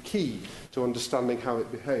absolutely key to understanding how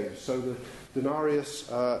it behaves. So the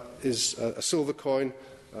denarius is a silver coin,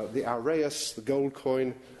 the aureus, the gold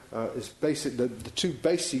coin, is basic. The two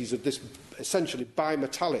bases of this essentially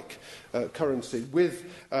bimetallic currency with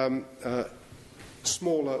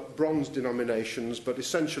smaller bronze denominations, but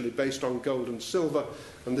essentially based on gold and silver.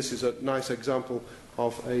 And this is a nice example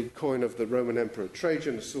of a coin of the Roman Emperor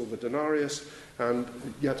Trajan, a silver denarius, and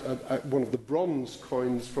yet one of the bronze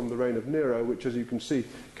coins from the reign of Nero, which, as you can see,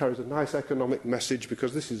 carries a nice economic message,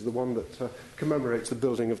 because this is the one that commemorates the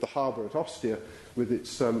building of the harbour at Ostia, with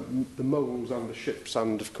its the moles and the ships,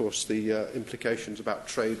 and of course the implications about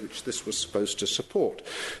trade which this was supposed to support.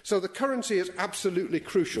 So the currency is absolutely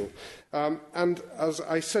crucial, and as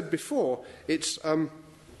I said before, it's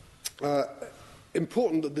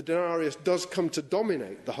important that the denarius does come to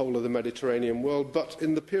dominate the whole of the Mediterranean world, but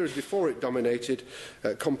in the period before it dominated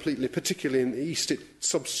completely, particularly in the East, it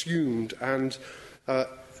subsumed and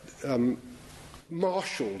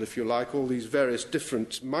marshalled, if you like, all these various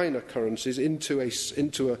different minor currencies into a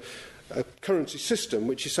currency system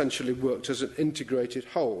which essentially worked as an integrated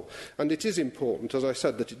whole. And it is important, as I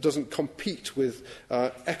said, that it doesn't compete with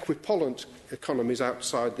equipollent economies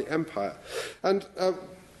outside the empire. And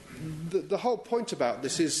the whole point about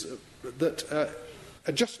this is that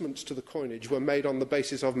adjustments to the coinage were made on the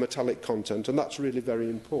basis of metallic content, and that's really very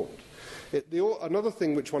important. Another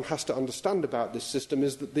thing which one has to understand about this system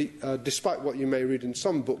is that despite what you may read in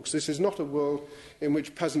some books, this is not a world in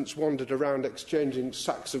which peasants wandered around exchanging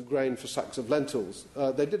sacks of grain for sacks of lentils.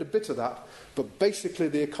 They did a bit of that, but basically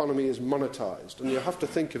the economy is monetised, and you have to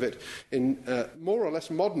think of it in more or less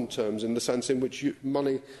modern terms, in the sense in which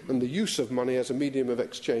money and the use of money as a medium of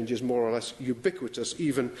exchange is more or less ubiquitous,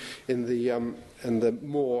 even in the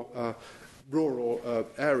more rural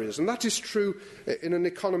areas. And that is true in an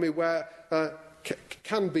economy where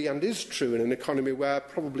can be and is true in an economy where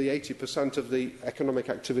probably 80% of the economic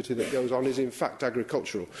activity that goes on is in fact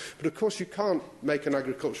agricultural. But of course you can't make an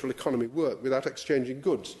agricultural economy work without exchanging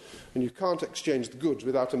goods, and you can't exchange the goods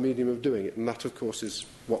without a medium of doing it, and that of course is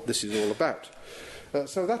what this is all about.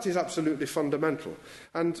 So that is absolutely fundamental.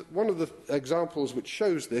 And one of the examples which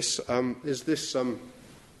shows this is this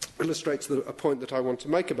illustrates a point that I want to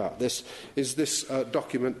make about this, is this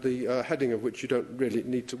document, the heading of which you don't really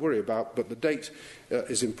need to worry about, but the date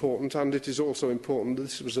is important, and it is also important that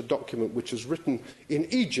this was a document which was written in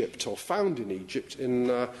Egypt, or found in Egypt,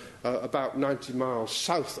 in about 90 miles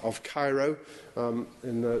south of Cairo,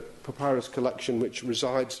 in the papyrus collection which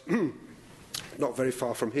resides not very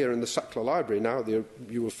far from here in the Sackler Library now.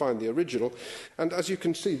 You will find the original, and as you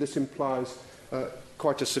can see, this implies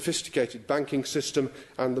quite a sophisticated banking system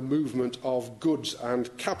and the movement of goods and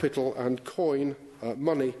capital and coin,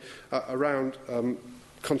 money, around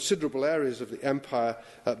considerable areas of the empire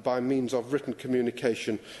by means of written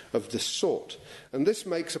communication of this sort. And this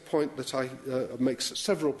makes a point that makes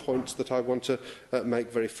several points that I want to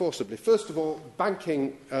make very forcibly. First of all,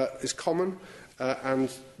 banking is common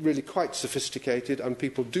and really quite sophisticated, and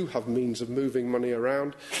people do have means of moving money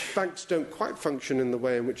around. Banks don't quite function in the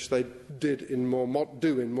way in which they did in more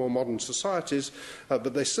modern societies,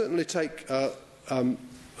 but they certainly take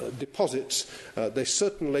deposits. They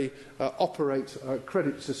certainly operate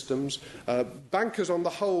credit systems. Bankers on the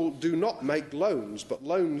whole do not make loans, but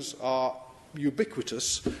loans are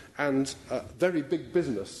ubiquitous and very big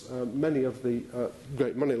business. Many of the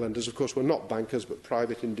great moneylenders, of course, were not bankers but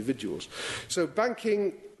private individuals. So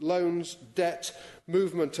banking, loans, debt,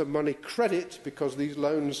 movement of money, credit, because these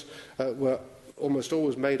loans were almost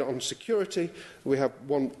always made on security. We have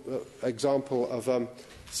one example of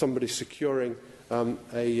somebody securing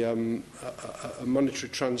a monetary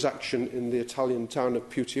transaction in the Italian town of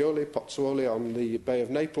Pozzuoli on the Bay of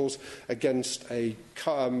Naples against a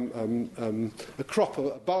crop,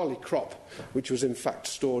 a barley crop, which was in fact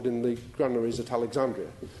stored in the granaries at Alexandria.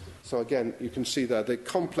 So again, you can see there the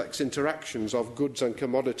complex interactions of goods and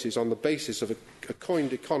commodities on the basis of a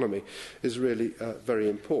coined economy is really very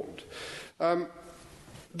important.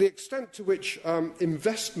 The extent to which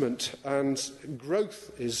investment and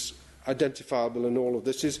growth is identifiable in all of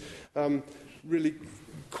this is really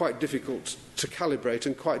quite difficult to calibrate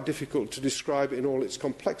and quite difficult to describe in all its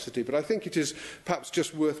complexity. But I think it is perhaps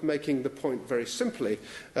just worth making the point very simply,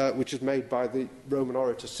 which is made by the Roman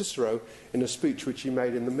orator Cicero in a speech which he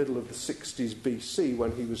made in the middle of the 60s BC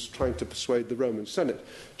when he was trying to persuade the Roman Senate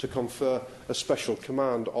to confer a special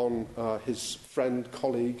command on his friend,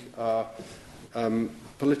 colleague,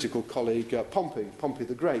 political colleague Pompey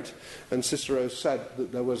the Great. And Cicero said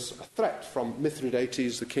that there was a threat from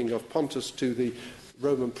Mithridates, the king of Pontus, to the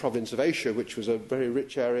Roman province of Asia, which was a very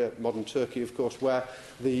rich area, modern Turkey, of course, where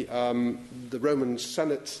the Roman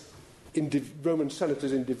senators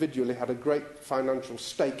individually had a great financial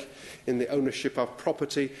stake in the ownership of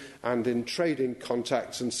property and in trading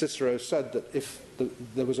contacts. And Cicero said that if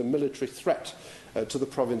there was a military threat to the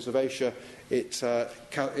province of Asia,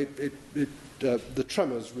 the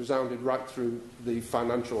tremors resounded right through the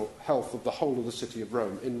financial health of the whole of the city of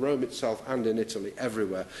Rome, in Rome itself and in Italy,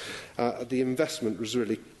 everywhere. The investment was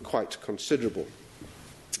really quite considerable.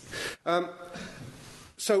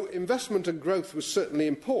 So investment and growth was certainly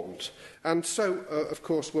important, and so, of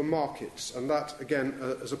course, were markets. And that, again,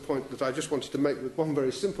 is a point that I just wanted to make with one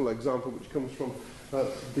very simple example, which comes from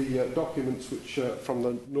the documents which from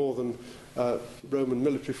the northern Roman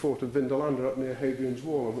military fort of Vindolanda up near Hadrian's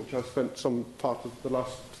Wall, on which I've spent some part of the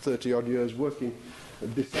last 30-odd years working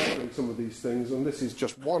and deciphering some of these things. And this is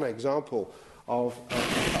just one example of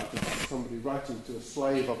somebody writing to a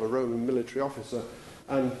slave of a Roman military officer,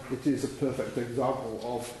 and it is a perfect example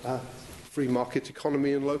of free market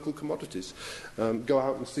economy and local commodities. Go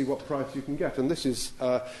out and see what price you can get. And this is,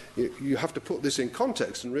 you have to put this in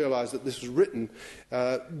context and realise that this was written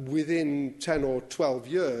within 10 or 12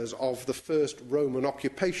 years of the first Roman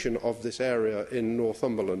occupation of this area in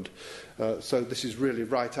Northumberland. So this is really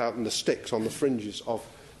right out in the sticks, on the fringes of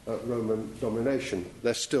Roman domination.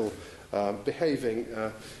 They're still behaving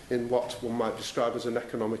in what one might describe as an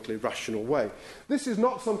economically rational way. This is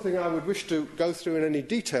not something I would wish to go through in any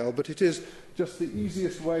detail, but it is just the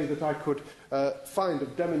easiest way that I could find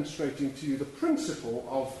of demonstrating to you the principle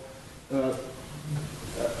of a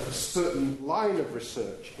certain line of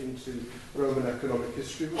research into Roman economic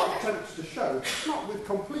history, which attempts to show, not with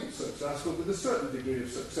complete success, but with a certain degree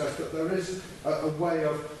of success, that there is a way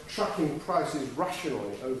of tracking prices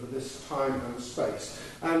rationally over this time and space,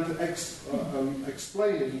 and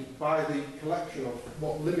explaining by the collection of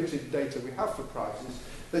what limited data we have for prices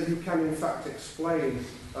that you can in fact explain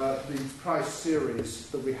the price series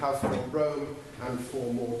that we have for Rome and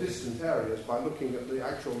for more distant areas by looking at the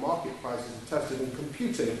actual market prices tested and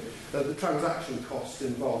computing the transaction costs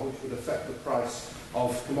involved, which would affect the price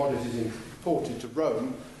of commodities imported to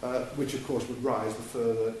Rome, which of course would rise the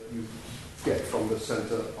further you get from the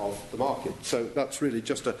centre of the market. So that's really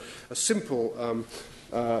just a simple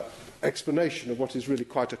explanation of what is really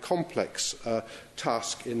quite a complex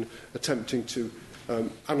task in attempting to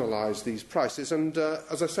analyse these prices. And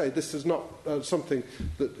as I say, this is not something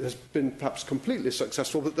that has been perhaps completely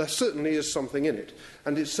successful, but there certainly is something in it.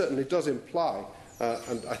 And it certainly does imply,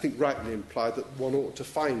 and I think rightly imply, that one ought to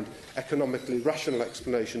find economically rational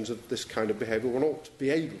explanations of this kind of behaviour. One ought to be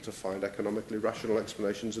able to find economically rational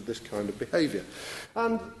explanations of this kind of behaviour.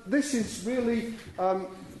 And this is really,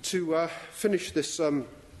 to finish this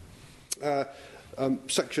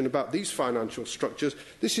section about these financial structures,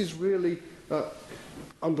 this is really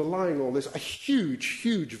underlying all this a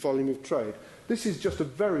huge volume of trade. This is just a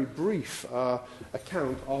very brief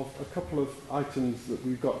account of a couple of items that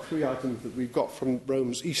we've got, 3 items that we've got from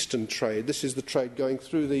Rome's eastern trade. This is the trade going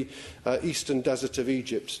through the eastern desert of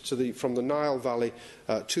Egypt from the Nile Valley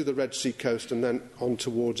to the Red Sea coast and then on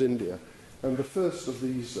towards India. And the first of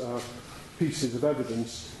these pieces of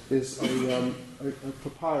evidence is a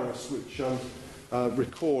papyrus which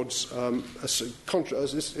records in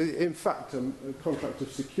fact a contract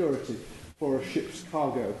of security for a ship's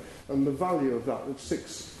cargo, and the value of that was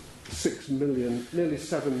 6 million, nearly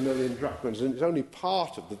 7 million drachmas, and it's only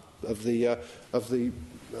part of the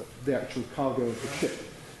actual cargo of the ship.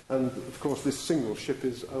 And of course, this single ship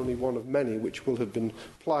is only one of many which will have been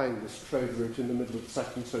plying this trade route in the middle of the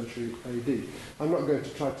 2nd century AD. I'm not going to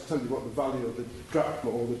try to tell you what the value of the drachma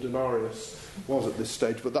or the denarius was at this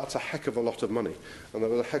stage, but that's a heck of a lot of money, and there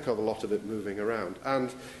was a heck of a lot of it moving around.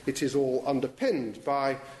 And it is all underpinned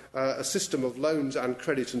by a system of loans and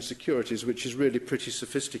credit and securities which is really pretty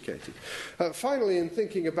sophisticated. Finally, in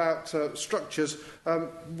thinking about structures,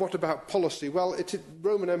 what about policy? Well,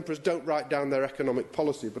 Roman emperors don't write down their economic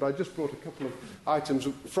policy, but I just brought a couple of items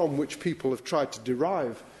from which people have tried to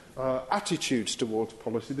derive attitudes towards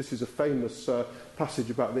policy. This is a famous passage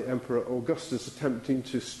about the Emperor Augustus attempting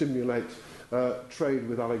to stimulate trade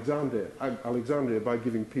with Alexandria by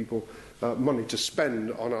giving people money to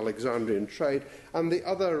spend on Alexandrian trade. And the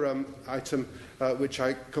other item, which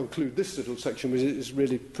I conclude this little section with, is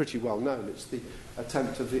really pretty well known. It's the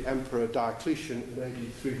attempt of the Emperor Diocletian in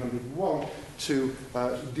AD 301 to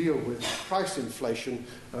deal with price inflation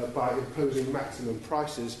by imposing maximum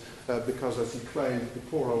prices because, as he claimed, the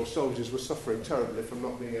poor old soldiers were suffering terribly from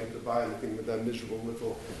not being able to buy anything with their miserable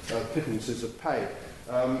little pittances of pay.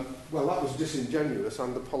 Well, that was disingenuous,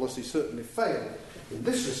 and the policy certainly failed in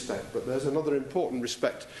this respect, but there's another important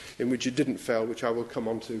respect in which it didn't fail, which I will come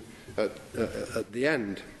on to at the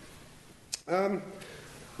end.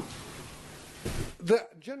 The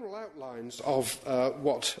general outlines of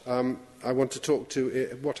what I want to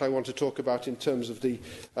talk about in terms of in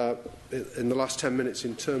the last 10 minutes,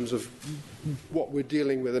 in terms of what we're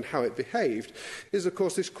dealing with and how it behaved, is of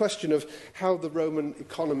course this question of how the Roman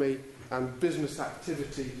economy and business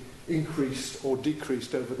activity increased or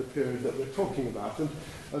decreased over the period that we're talking about. And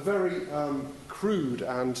a very crude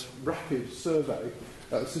and rapid survey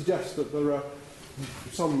suggests that there are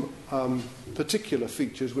some particular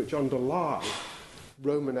features which underlie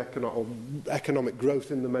Roman economic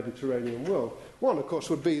growth in the Mediterranean world. One, of course,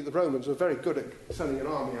 would be the Romans were very good at sending an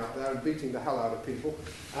army out there and beating the hell out of people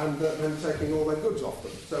and then taking all their goods off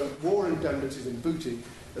them. So war indemnities and booty,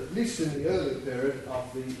 at least in the early period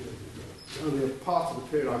of the earlier part of the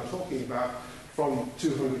period I'm talking about, from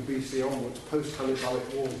 200 BC onwards,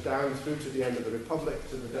 post-Hannibalic wars down through to the end of the Republic,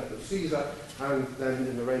 to the death of Caesar, and then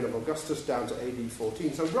in the reign of Augustus down to AD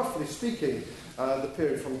 14. So roughly speaking, the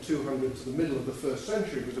period from 200 to the middle of the 1st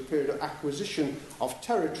century was a period of acquisition of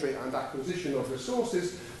territory and acquisition of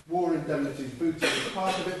resources. War indemnities, booty was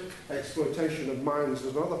part of it, exploitation of mines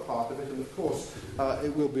was another part of it, and of course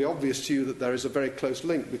it will be obvious to you that there is a very close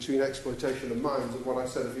link between exploitation of mines and what I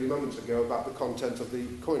said a few moments ago about the content of the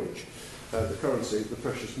coinage, the currency, the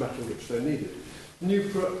precious metal which they needed. New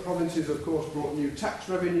provinces, of course, brought new tax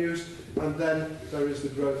revenues, and then there is the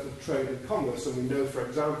growth of trade and commerce, and we know, for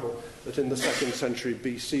example, that in the 2nd century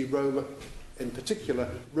BC, Rome, in particular,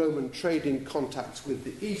 Roman trading contacts with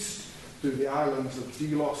the east through the islands of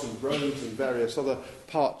Delos and Rhodes and various other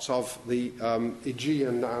parts of the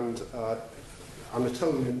Aegean and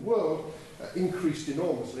Anatolian world increased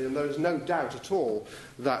enormously, and there is no doubt at all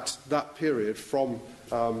that that period from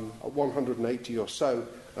 180 or so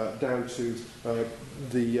down to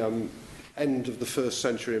the end of the 1st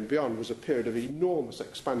century and beyond was a period of enormous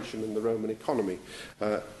expansion in the Roman economy,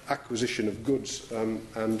 acquisition of goods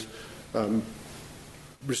and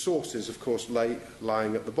resources, of course,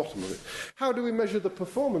 lying at the bottom of it. How do we measure the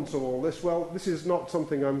performance of all this? Well, this is not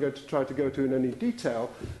something I'm going to try to go to in any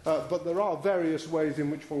detail, but there are various ways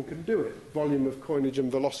in which one can do it. Volume of coinage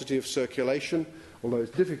and velocity of circulation, although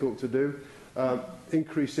it's difficult to do.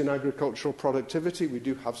 Increase in agricultural productivity. We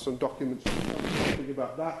do have some documents talking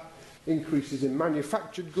about that. Increases in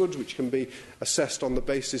manufactured goods, which can be assessed on the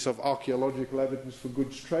basis of archaeological evidence for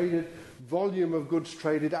goods traded, volume of goods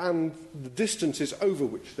traded, and the distances over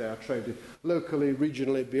which they are traded, locally,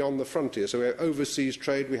 regionally, beyond the frontier. So we have overseas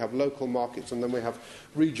trade, we have local markets, and then we have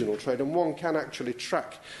regional trade. And one can actually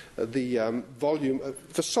track the volume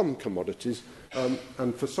for some commodities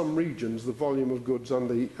and for some regions, the volume of goods and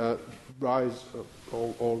the rise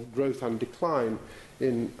or growth and decline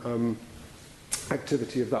in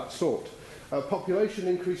activity of that sort. Population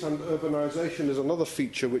increase and urbanisation is another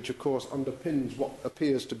feature which, of course, underpins what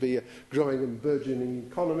appears to be a growing and burgeoning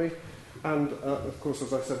economy. And, of course,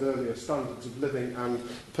 as I said earlier, standards of living and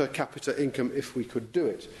per capita income, if we could do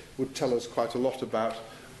it, would tell us quite a lot about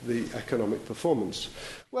the economic performance.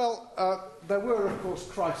 Well, there were, of course,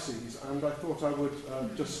 crises, and I thought I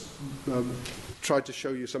would just try to show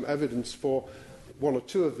you some evidence for one or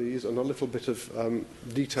two of these and a little bit of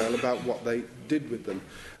detail about what they did with them.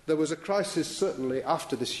 There was a crisis certainly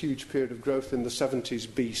after this huge period of growth in the 70s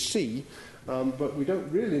BC, but we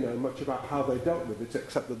don't really know much about how they dealt with it,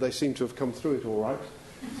 except that they seem to have come through it all right.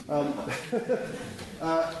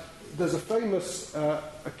 There's a famous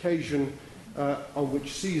occasion on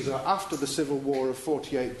which Caesar, after the civil war of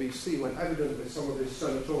 48 BC, when evidently some of his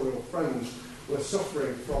senatorial friends were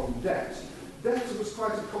suffering from debt, debt was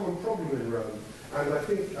quite a common problem in Rome. And I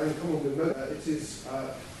think, in common with note, it is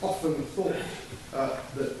often thought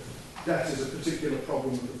that debt is a particular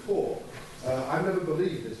problem of the poor. I never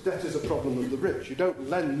believed this. Debt is a problem of the rich. You don't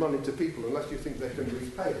lend money to people unless you think they can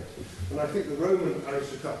repay it. And I think the Roman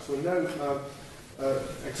aristocrats were no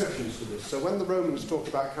exceptions to this. So when the Romans talk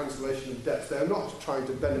about cancellation of debts, they're not trying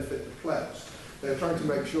to benefit the plebs. They're trying to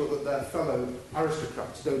make sure that their fellow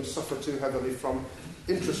aristocrats don't suffer too heavily from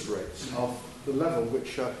interest rates of the level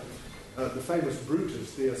which the famous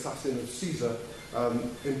Brutus, the assassin of Caesar,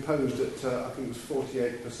 imposed at, I think it was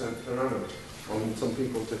 48% per annum on some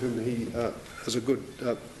people to whom he, as a good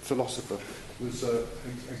philosopher, was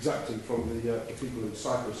exacting from the people in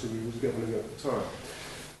Cyprus whom he was governing at the time.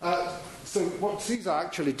 So what Caesar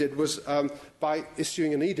actually did was, by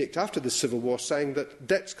issuing an edict after the Civil War saying that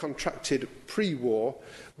debts contracted pre-war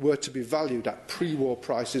were to be valued at pre-war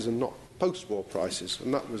prices and not post-war prices,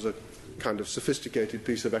 and that was a kind of sophisticated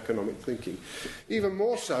piece of economic thinking. Even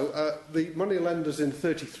more so, the moneylenders in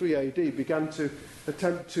 33 AD began to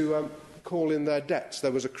attempt to call in their debts.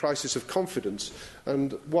 There was a crisis of confidence,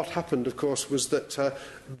 and what happened, of course, was that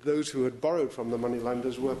those who had borrowed from the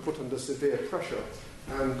moneylenders were put under severe pressure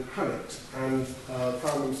and panicked and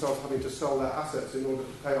found themselves having to sell their assets in order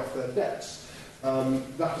to pay off their debts.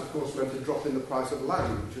 That, of course, meant a drop in the price of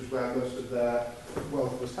land, which is where most of their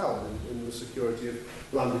wealth was held, in the security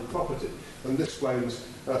of landed property. And this explains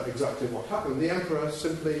exactly what happened. The emperor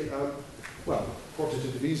simply,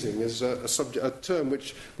 quantitative easing is a term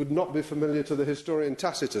which would not be familiar to the historian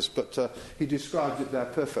Tacitus, but he describes it there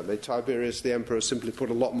perfectly. Tiberius, the emperor, simply put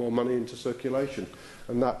a lot more money into circulation,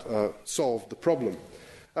 and that solved the problem.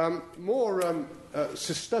 More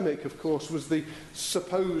systemic, of course, was the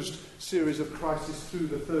supposed series of crises through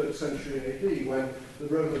the 3rd century AD, when the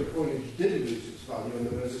Roman coinage did lose its value, and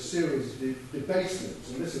there was a series of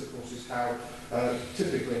debasements. And this, of course, is how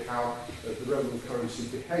typically how the Roman currency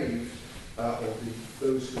behaved,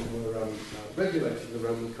 those who were regulating the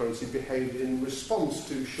Roman currency behaved in response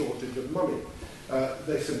to shortage of money.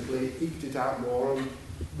 They simply eked it out more and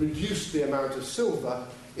reduced the amount of silver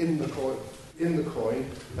in the coin,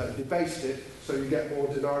 debased it, so you get more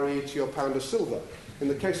denarii to your pound of silver. In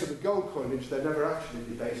the case of the gold coinage, they never actually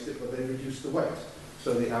debased it, but they reduced the weight.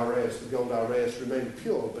 So the aureus, the gold aureus, remained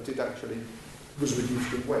pure, but it actually was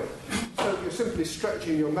reduced in weight. So you're simply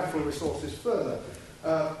stretching your metal resources further.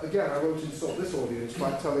 Again, I won't insult this audience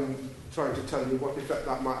by trying to tell you what effect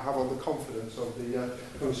that might have on the confidence of the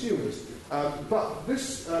consumers. But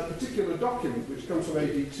this particular document, which comes from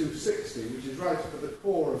AD 260, which is right at the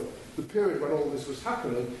core of the period when all this was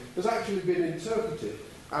happening, has actually been interpreted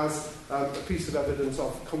as a piece of evidence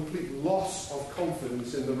of complete loss of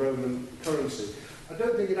confidence in the Roman currency. I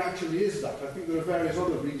don't think it actually is that. I think there are various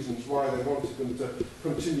other reasons why they wanted them to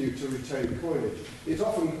continue to retain coinage. It's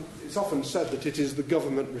often said that it is the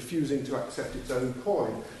government refusing to accept its own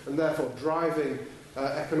coin, and therefore driving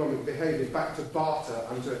economic behaviour back to barter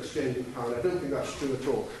and to exchanging power. I don't think that's true at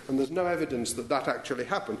all, and there's no evidence that that actually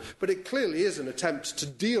happened. But it clearly is an attempt to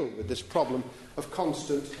deal with this problem of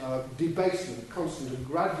constant debasement, constant and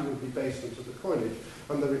gradual debasement of the coinage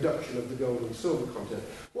and the reduction of the gold and silver content.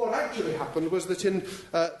 What actually happened was that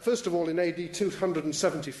first of all, in AD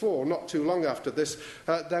 274, not too long after this,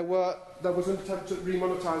 there was an attempt at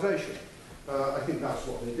remonetisation. I think that's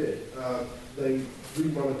what they did. They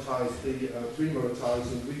remonetised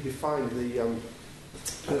and redefined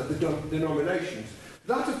the denominations.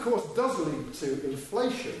 That, of course, does lead to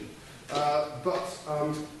inflation, but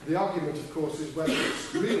the argument, of course, is whether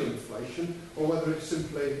it's real inflation or whether it's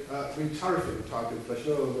simply re-tariffing type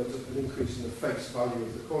inflation, in other words, an increase in the face value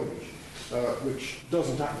of the coinage, which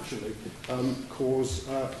doesn't actually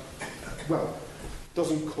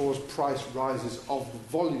doesn't cause price rises of the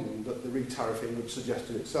volume that the re-tariffing would suggest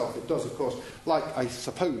in itself. It does, of course, like the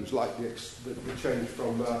change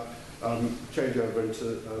from changeover into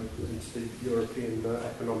the European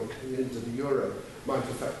into the euro might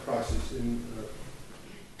affect prices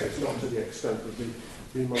it's not to the extent that the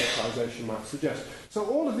remonetisation might suggest. So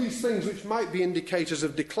all of these things which might be indicators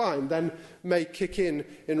of decline then may kick in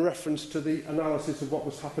reference to the analysis of what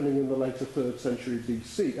was happening in the later 3rd century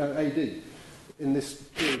AD. In this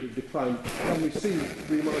period of decline, can we see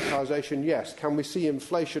remonetisation? Yes. Can we see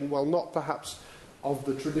inflation? Well, not perhaps of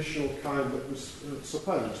the traditional kind that was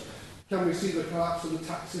supposed. Can we see the collapse of the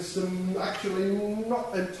tax system? Actually,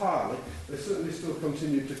 not entirely. They certainly still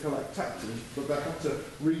continued to collect taxes, but they had to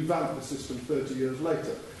revamp the system 30 years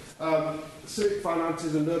later. Civic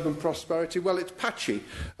finances and urban prosperity, well, it's patchy,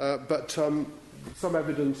 but some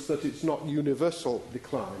evidence that it's not universal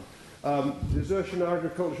decline. Desertion of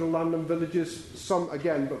agricultural land and villages, some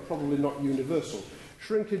again, but probably not universal.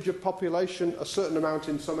 Shrinkage of population, a certain amount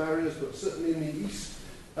in some areas, but certainly in the east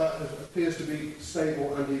appears to be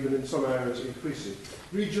stable and even in some areas increasing.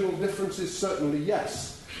 Regional differences, certainly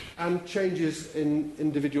yes. And changes in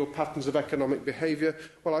individual patterns of economic behaviour.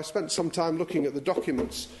 Well, I spent some time looking at the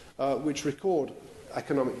documents which record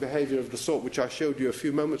economic behaviour of the sort which I showed you a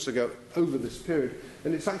few moments ago over this period.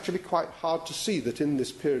 And it's actually quite hard to see that in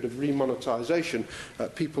this period of remonetisation,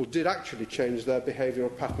 people did actually change their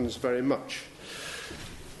behavioural patterns very much.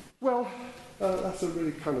 Well, that's a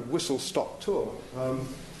really kind of whistle-stop tour.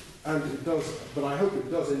 And it does, but I hope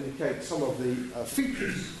it does indicate some of the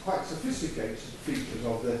features, quite sophisticated features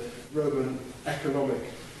of the Roman economic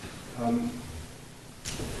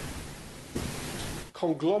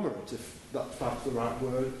conglomerate, if that's the right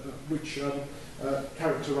word, which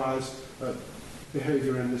characterised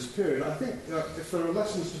behaviour in this period. I think if there are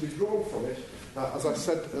lessons to be drawn from it, as I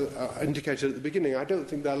said, indicated at the beginning, I don't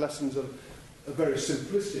think they're lessons of a very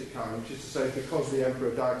simplistic kind, which is to say, because the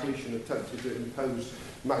Emperor Diocletian attempted to impose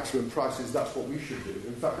maximum prices, that's what we should do.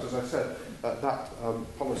 In fact, as I said, that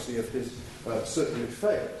policy of his certainly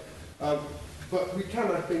failed. But we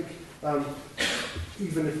can, I think,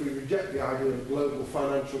 even if we reject the idea of global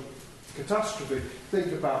financial catastrophe,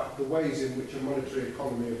 think about the ways in which a monetary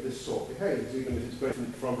economy of this sort behaves, even if it's very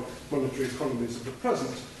different from monetary economies of the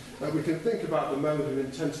present. We can think about the mode and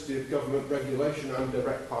intensity of government regulation and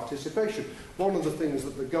direct participation. One of the things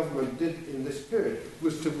that the government did in this period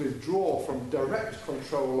was to withdraw from direct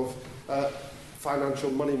control of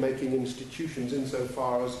financial money-making institutions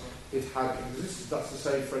insofar as it had existed. That's to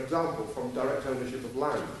say, for example, from direct ownership of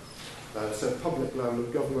land. So public land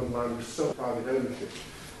and government land was so private ownership,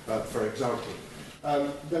 for example.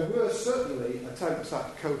 There were certainly attempts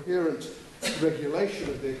at coherent regulation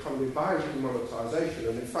of the economy by demonetisation,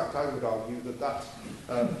 and in fact I would argue that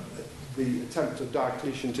the attempt of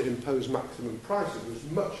Diocletian to impose maximum prices was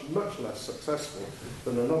much, much less successful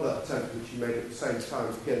than another attempt which he made at the same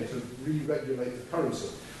time, again, to re-regulate the currency,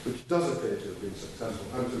 which does appear to have been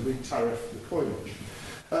successful, and to re-tariff the coinage.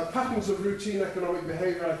 Patterns of routine economic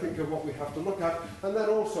behaviour, I think, are what we have to look at. And then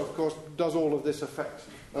also, of course, does all of this affect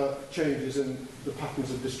changes in the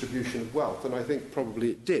patterns of distribution of wealth? And I think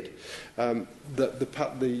probably it did.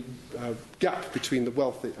 The gap between the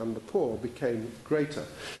wealthy and the poor became greater.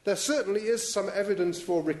 There certainly is some evidence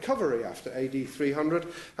for recovery after AD 300,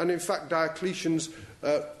 and in fact Diocletian's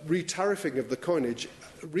re-tariffing of the coinage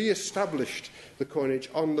re-established the coinage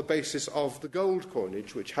on the basis of the gold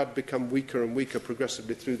coinage, which had become weaker and weaker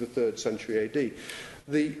progressively through the 3rd century AD.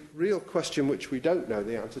 The real question which we don't know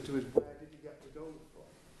the answer to is, where did he get the gold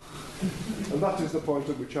from? And that is the point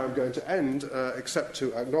at which I'm going to end, except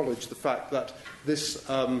to acknowledge the fact that this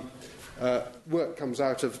work comes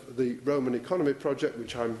out of the Roman Economy Project,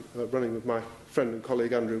 which I'm running with my friend and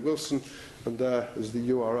colleague Andrew Wilson, and there is the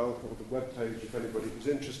URL or the web page if anybody is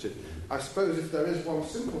interested. I suppose if there is one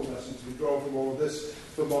simple lesson to be drawn from all of this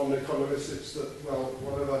for modern economists, it's that, well,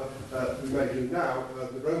 whatever we may do now,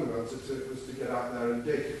 the Roman answer to it was to get out there and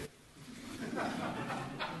dig.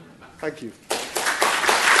 Thank you.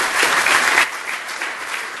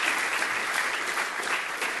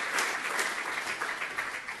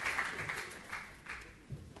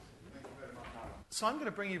 So I'm going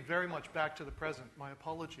to bring you very much back to the present. My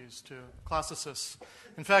apologies to classicists.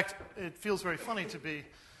 In fact, it feels very funny to be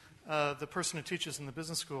the person who teaches in the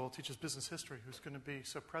business school, teaches business history, who's going to be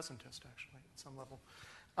so presentist, actually, at some level.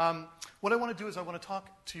 What I want to do is I want to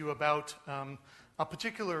talk to you about a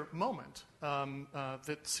particular moment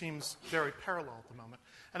that seems very parallel at the moment.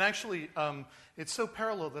 And actually, it's so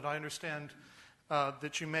parallel that I understand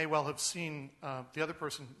that you may well have seen the other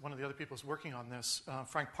person, one of the other people who's working on this,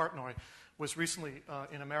 Frank Partnoy, was recently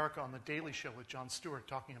in America on The Daily Show with Jon Stewart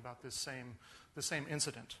talking about the same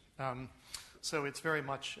incident. So it's very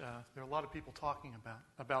much, there are a lot of people talking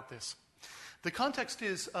about this. The context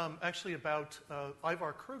is actually about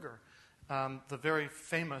Ivar Kruger, the very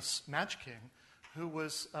famous Match King, who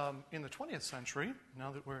was in the 20th century,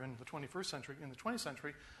 now that we're in the 21st century, in the 20th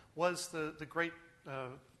century, was the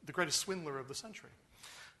greatest swindler of the century.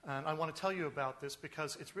 And I want to tell you about this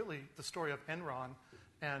because it's really the story of Enron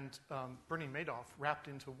and Bernie Madoff wrapped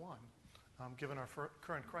into one, given our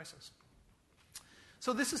current crisis.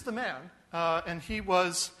 So this is the man, and he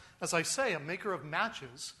was, as I say, a maker of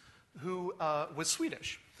matches who was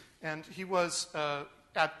Swedish. And he was, at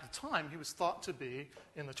the time, he was thought to be,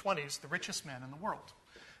 in the 20s, the richest man in the world.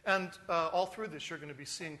 And all through this, you're going to be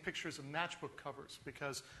seeing pictures of matchbook covers,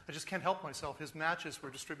 because I just can't help myself. His matches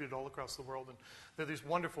were distributed all across the world, and there are these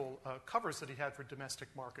wonderful covers that he had for domestic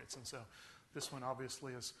markets. And so this one,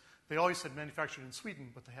 obviously, is, they always said manufactured in Sweden,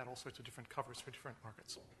 but they had all sorts of different covers for different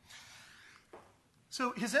markets.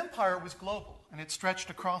 So his empire was global, and it stretched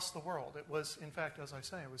across the world. It was, in fact, as I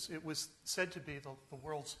say, it was said to be the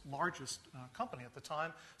world's largest company at the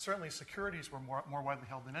time. Certainly securities were more widely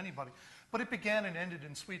held than anybody. But it began and ended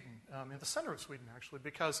in Sweden, in the center of Sweden, actually,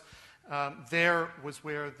 because there was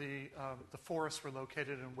where the forests were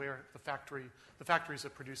located and where the factories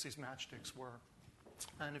that produce these matchsticks were.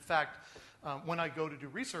 And in fact, when I go to do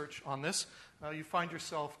research on this, you find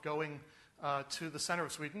yourself going to the center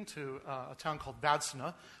of Sweden, to a town called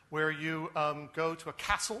Vadstena, where you go to a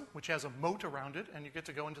castle which has a moat around it, and you get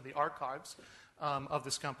to go into the archives of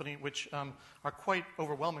this company, which are quite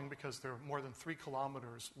overwhelming because they're more than 3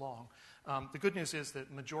 kilometers long. The good news is that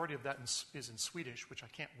the majority of that is in Swedish, which I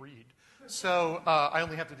can't read. So I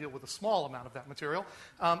only have to deal with a small amount of that material.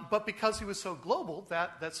 But because he was so global,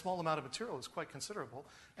 that small amount of material is quite considerable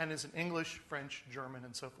and is in English, French, German,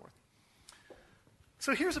 and so forth.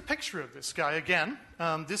 So here's a picture of this guy again.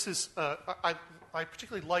 This is, I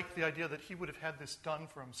particularly like the idea that he would have had this done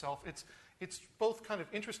for himself. It's both kind of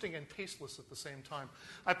interesting and tasteless at the same time.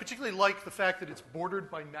 I particularly like the fact that it's bordered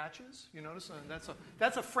by matches. You notice? And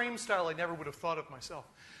that's a frame style I never would have thought of myself.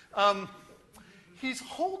 He's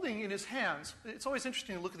holding in his hands, it's always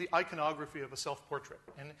interesting to look at the iconography of a self-portrait.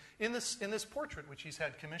 And in this portrait, which he's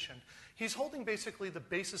had commissioned, he's holding basically the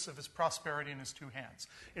basis of his prosperity in his 2 hands.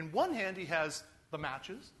 In one hand, he has the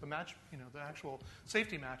matches, the actual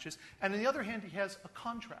safety matches, and in the other hand, he has a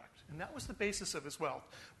contract, and that was the basis of his wealth.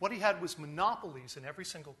 What he had was monopolies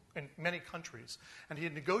in many countries, and he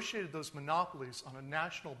had negotiated those monopolies on a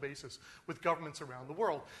national basis with governments around the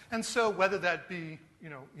world. And so, whether that be,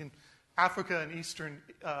 in Africa and Eastern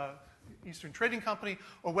Trading Company,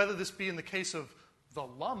 or whether this be in the case of the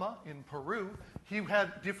llama in Peru, he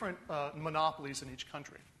had different monopolies in each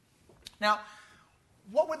country. Now,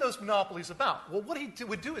 what were those monopolies about? Well, what he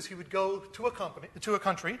would do is he would go to a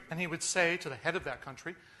country, and he would say to the head of that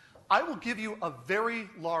country, I will give you a very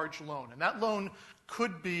large loan. And that loan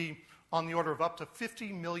could be on the order of up to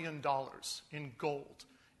 $50 million in gold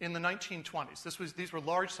in the 1920s. These were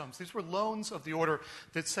large sums. These were loans of the order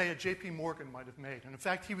that, say, a J.P. Morgan might have made. And in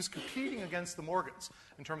fact, he was competing against the Morgans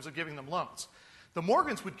in terms of giving them loans. The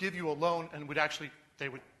Morgans would give you a loan and they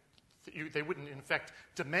wouldn't, in fact,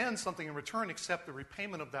 demand something in return except the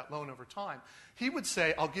repayment of that loan over time. He would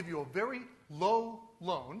say, I'll give you a very low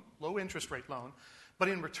loan, low interest rate loan, but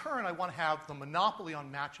in return, I want to have the monopoly on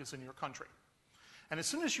matches in your country. And as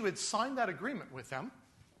soon as you had signed that agreement with them,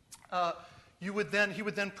 he would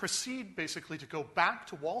then proceed basically to go back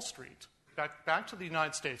to Wall Street, back to the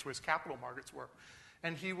United States where his capital markets were,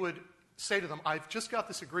 and he would say to them, I've just got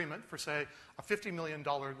this agreement for, say, a $50 million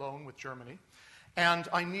loan with Germany, and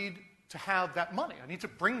I need to have that money. I need to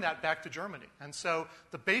bring that back to Germany. And so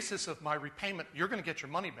the basis of my repayment, you're going to get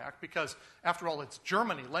your money back because, after all, it's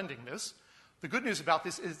Germany lending this. The good news about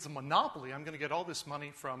this is it's a monopoly. I'm going to get all this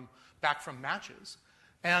money back from matches.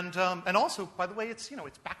 And also, by the way, it's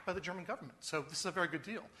backed by the German government. So this is a very good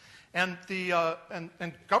deal. And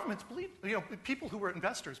and governments believe, people who were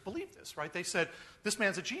investors believed this, right? They said, this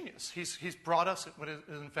man's a genius. He's brought us what is,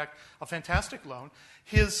 in fact, a fantastic loan.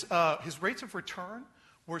 His rates of return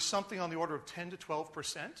were something on the order of 10 to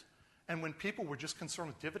 12%. And when people were just concerned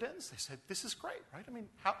with dividends, they said, this is great, right? I mean,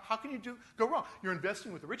 how can you go wrong? You're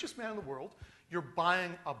investing with the richest man in the world. You're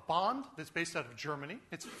buying a bond that's based out of Germany.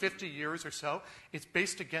 It's 50 years or so. It's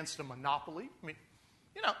based against a monopoly. I mean,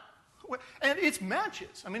 and it's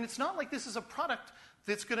matches. I mean, it's not like this is a product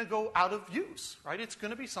that's going to go out of use, right? It's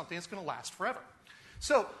going to be something that's going to last forever.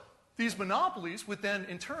 So these monopolies would then,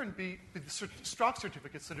 in turn, be the stock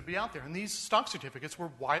certificates that would be out there. And these stock certificates were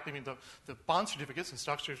the bond certificates and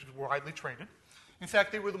stock certificates were widely traded. In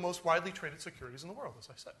fact, they were the most widely traded securities in the world, as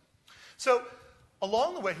I said. So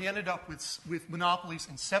along the way, he ended up with monopolies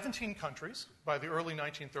in 17 countries by the early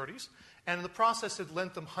 1930s, and in the process had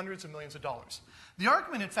lent them hundreds of millions of dollars. The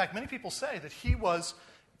argument, in fact, many people say that he was,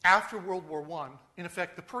 after World War I, in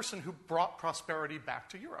effect, the person who brought prosperity back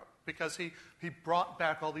to Europe, because he brought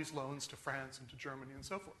back all these loans to France and to Germany and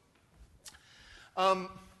so forth.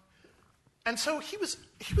 And so he was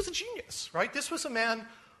a genius, right? This was a man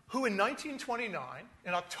who in 1929,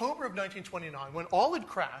 in October of 1929, when all had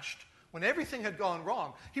crashed, when everything had gone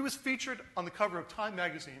wrong, he was featured on the cover of Time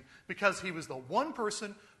magazine because he was the one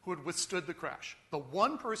person who had withstood the crash, the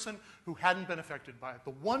one person who hadn't been affected by it,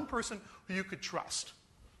 the one person who you could trust.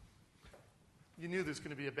 You knew there's going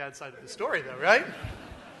to be a bad side of the story, though, right?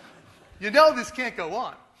 You know this can't go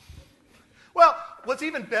on. Well, what's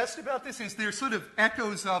even best about this is there's sort of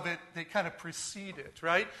echoes of it that kind of precede it,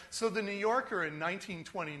 right? So the New Yorker in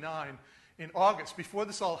 1929, in August, before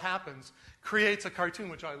this all happens, creates a cartoon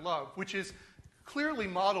which I love, which is clearly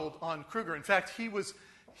modeled on Kruger. In fact, he was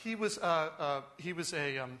a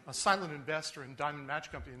silent investor in Diamond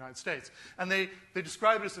Match Company in the United States. And they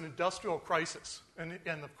describe it as an industrial crisis. And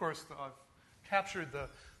of course, I've captured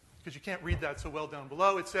because you can't read that so well down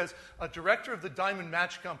below. It says, a director of the Diamond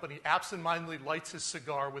Match Company absentmindedly lights his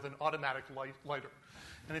cigar with an automatic lighter.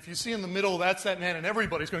 And if you see in the middle, that's that man, and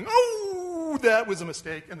everybody's going, oh, that was a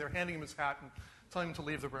mistake. And they're handing him his hat and telling him to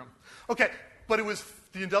leave the room. Okay, but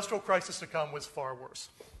the industrial crisis to come was far worse.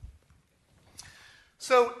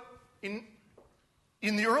 So in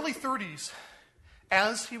the early 30s,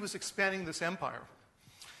 as he was expanding this empire,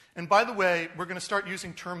 and by the way, we're going to start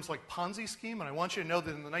using terms like Ponzi scheme, and I want you to know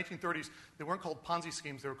that in the 1930s, they weren't called Ponzi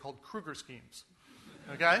schemes, they were called Kruger schemes.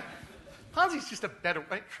 Okay? Ponzi is just a better,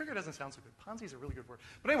 right? Kruger doesn't sound so good. Ponzi is a really good word.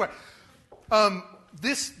 But anyway,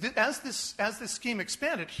 as this scheme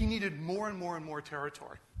expanded, he needed more and more and more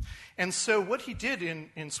territory. And so what he did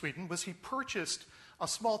in Sweden was he purchased a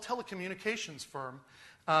small telecommunications firm.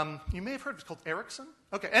 You may have heard of it, it's called Ericsson.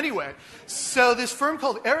 Okay, anyway, so this firm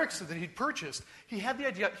called Ericsson that he'd purchased, he had the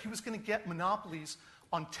idea he was going to get monopolies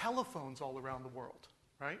on telephones all around the world,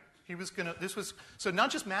 right? He was going to, so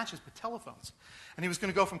not just matches, but telephones. And he was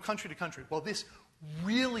going to go from country to country. Well, this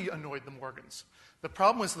really annoyed the Morgans. The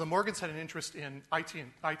problem was the Morgans had an interest in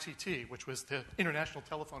ITT, which was the International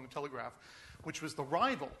Telephone and Telegraph, which was the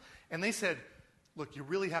rival. And they said, look, you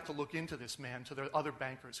really have to look into this man, to the other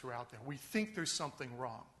bankers who are out there. We think there's something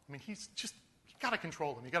wrong. I mean, you got to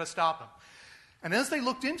control him. You got to stop him. And as they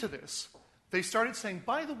looked into this, they started saying,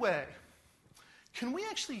 by the way, can we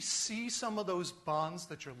actually see some of those bonds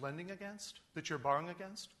that you're lending against, that you're borrowing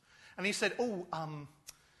against? And he said, I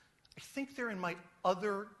think they're in my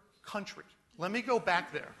other country. Let me go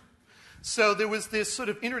back there. So there was this sort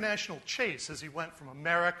of international chase as he went from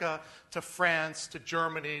America to France to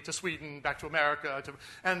Germany to Sweden, back to America.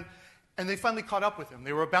 And they finally caught up with him.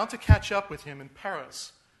 They were about to catch up with him in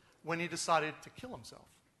Paris when he decided to kill himself.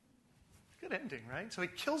 Good ending, right? So he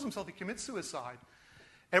kills himself. He commits suicide.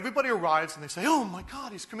 Everybody arrives and they say, oh, my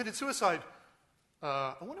God, he's committed suicide.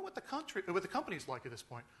 I wonder what the company's like at this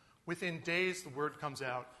point. Within days, the word comes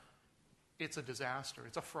out, it's a disaster.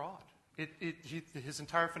 It's a fraud. His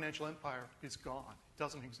entire financial empire is gone. It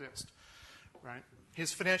doesn't exist, right?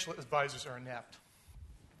 His financial advisors are inept.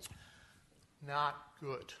 Not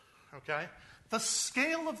good, okay? The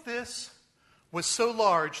scale of this was so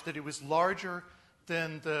large that it was larger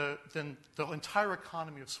than the entire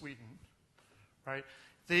economy of Sweden, right?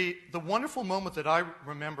 The wonderful moment that I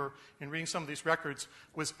remember in reading some of these records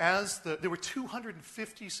was there were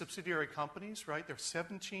 250 subsidiary companies, right? There are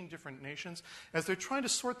 17 different nations. As they're trying to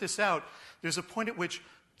sort this out, there's a point at which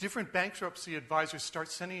different bankruptcy advisors start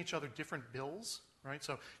sending each other different bills, right?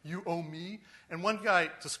 So you owe me. And one guy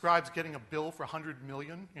describes getting a bill for $100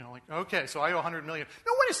 million. You know, like, okay, so I owe $100 million.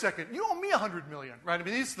 No, wait a second. You owe me $100 million, right? I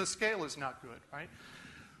mean, the scale is not good, right?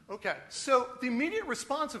 Okay, so the immediate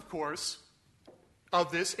response, of course, of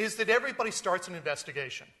this is that everybody starts an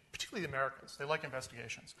investigation, particularly the Americans. They like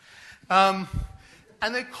investigations. And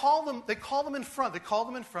they call them in front. They call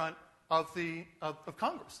them in front of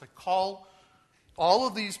Congress. They call all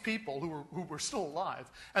of these people who were still alive,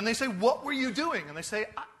 and they say, what were you doing? And they say,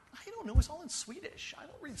 I don't know. It's all in Swedish. I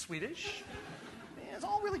don't read Swedish. It's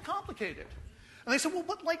all really complicated. And they said, well,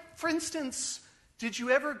 for instance, did you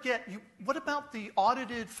ever what about the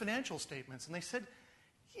audited financial statements? And they said,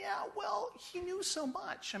 yeah, well, he knew so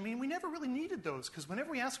much. I mean, we never really needed those because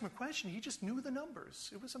whenever we asked him a question, he just knew the numbers.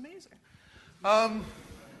 It was amazing.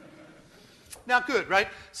 Not good, right?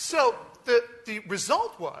 So the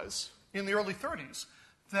result was, in the early 30s,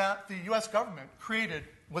 that the U.S. government created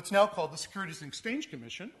what's now called the Securities and Exchange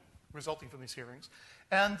Commission, resulting from these hearings,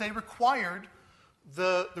 and they required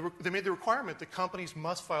they made the requirement that companies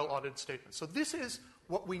must file audited statements. So this is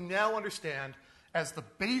what we now understand as the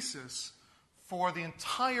basis for the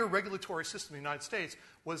entire regulatory system in the United States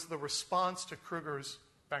was the response to Kruger's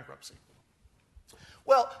bankruptcy.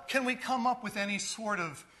 Well, can we come up with any sort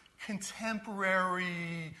of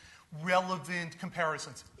contemporary, relevant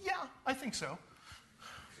comparisons? Yeah, I think so.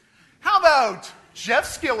 How about Jeff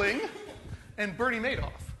Skilling and Bernie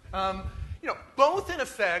Madoff? Both in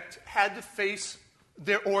effect had to face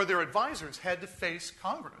their advisors had to face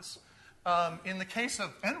Congress. In the case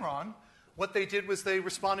of Enron, what they did was they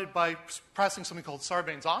responded by passing something called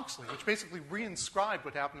Sarbanes-Oxley, which basically reinscribed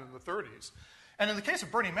what happened in the 30s. And in the case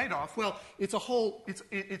of Bernie Madoff, well,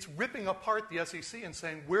 it's ripping apart the SEC and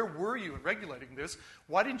saying, where were you in regulating this?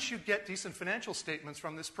 Why didn't you get decent financial statements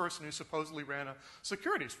from this person who supposedly ran a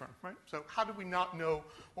securities firm, right? So how did we not know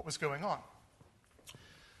what was going on?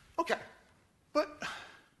 Okay, but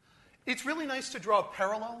it's really nice to draw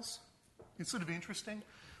parallels, It's sort of interesting.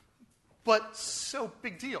 But so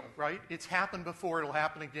big deal, right? It's happened before, it'll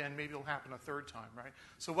happen again, maybe it'll happen a third time, right?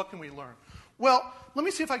 So what can we learn? Well, let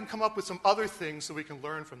me see if I can come up with some other things that we can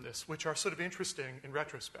learn from this, which are sort of interesting in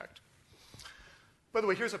retrospect. By the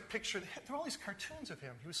way, here's a picture. There were all these cartoons of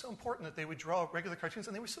him. He was so important that they would draw regular cartoons,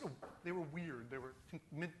 and they were weird. They were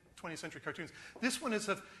mid-20th century cartoons. This one is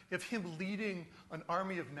of him leading an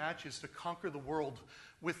army of matches to conquer the world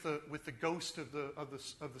with the ghost of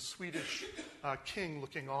the Swedish king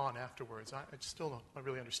looking on afterwards. I still don't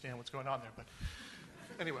really understand what's going on there, but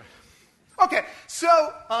anyway. Okay,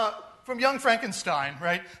 so from Young Frankenstein,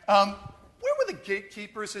 right? Where were the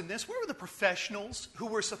gatekeepers in this? Where were the professionals who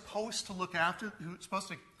were supposed to look after, who were supposed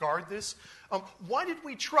to guard this? Why did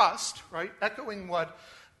we trust, right? Echoing what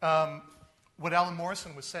Alan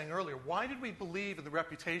Morrison was saying earlier, why did we believe in the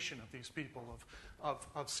reputation of these people,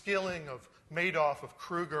 of Skilling, of Madoff, of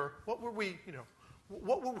Kruger? What were we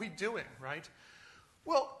doing, right?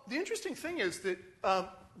 Well, the interesting thing is that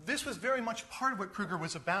this was very much part of what Kruger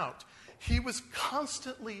was about. He was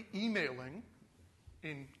constantly emailing,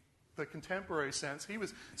 in the contemporary sense. He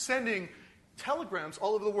was sending telegrams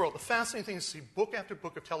all over the world. The fascinating thing is to see book after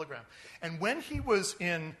book of telegram. And when he was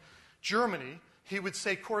in Germany, he would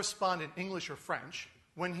say correspond in English or French.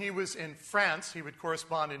 When he was in France, he would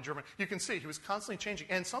correspond in German. You can see he was constantly changing.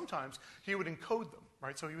 And sometimes he would encode them,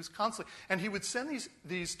 right? So he was constantly, and he would send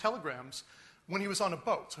these telegrams when he was on a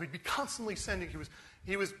boat. So he'd be constantly sending,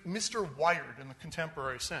 he was Mr. Wired in the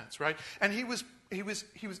contemporary sense, right? And he was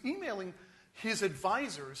emailing his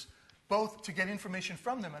advisors both to get information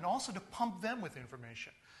from them and also to pump them with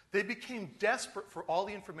information. They became desperate for all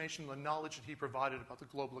the information and the knowledge that he provided about the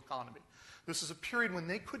global economy. This is a period when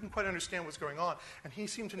they couldn't quite understand what's going on, and he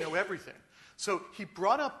seemed to know everything. So he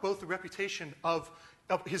brought up both the reputation of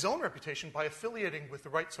his own reputation by affiliating with the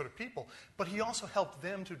right sort of people, but he also helped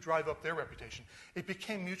them to drive up their reputation. It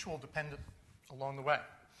became mutual dependent along the way.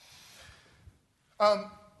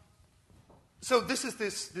 So this is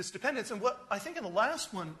this dependence. And what I think in the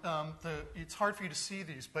last one, it's hard for you to see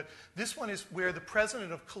these, but this one is where the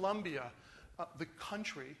president of Columbia, the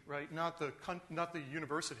country, right, not the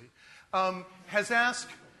university, has asked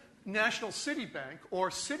National City Bank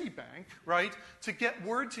or Citibank, right, to get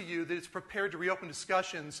word to you that it's prepared to reopen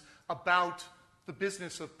discussions about the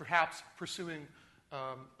business of perhaps pursuing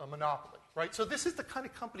a monopoly, right? So this is the kind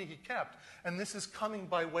of company he kept, and this is coming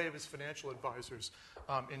by way of his financial advisors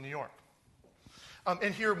in New York.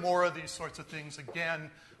 And here are more of these sorts of things.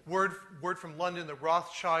 Again, word from London, the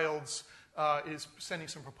Rothschilds is sending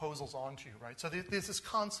some proposals on to you, right? So there's this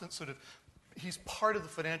constant sort of, he's part of the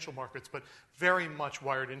financial markets, but very much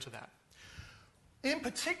wired into that. In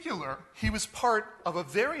particular, he was part of a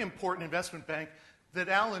very important investment bank that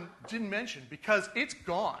Alan didn't mention because it's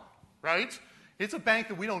gone, right? It's a bank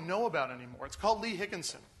that we don't know about anymore. It's called Lee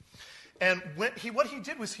Higginson. And what he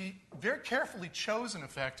did was he very carefully chose, in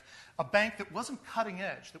effect, a bank that wasn't cutting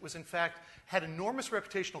edge, that was, in fact, had enormous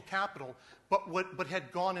reputational capital, but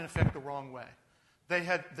had gone, in effect, the wrong way.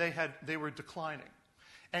 They were declining.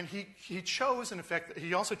 And he chose, in effect,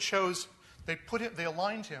 he also chose, they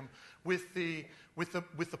aligned him with the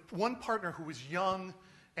one partner who was young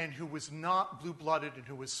and who was not blue-blooded and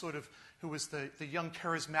who was the young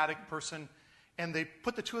charismatic person. And they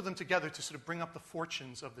put the two of them together to sort of bring up the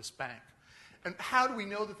fortunes of this bank. And how do we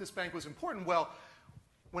know that this bank was important? Well,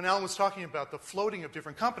 when Alan was talking about the floating of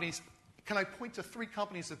different companies, can I point to 3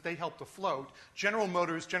 companies that they helped to float? General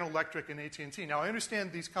Motors, General Electric, and AT&T. Now, I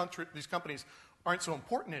understand these companies aren't so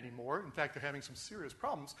important anymore. In fact, they're having some serious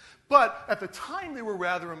problems. But at the time, they were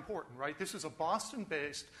rather important, right? This is a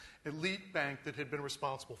Boston-based elite bank that had been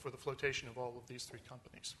responsible for the flotation of all of these 3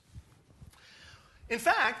 companies. In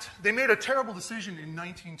fact, they made a terrible decision in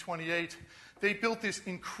 1928. They built this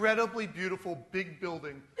incredibly beautiful big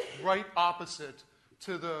building right opposite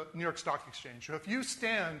to the New York Stock Exchange. So if you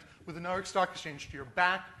stand with the New York Stock Exchange to your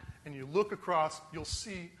back and you look across, you'll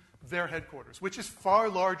see their headquarters, which is far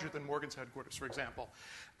larger than Morgan's headquarters, for example.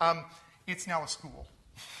 It's now a school.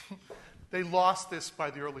 They lost this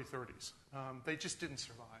by the early 30s. They just didn't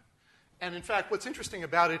survive. And in fact, what's interesting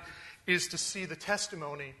about it is to see the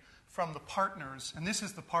testimony from the partners, and this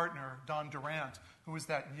is the partner, Don Durant, who was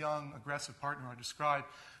that young, aggressive partner I described,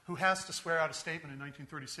 who has to swear out a statement in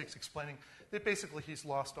 1936 explaining that basically he's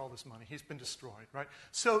lost all this money. He's been destroyed, right?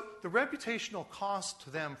 So the reputational cost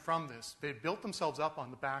to them from this, they built themselves up on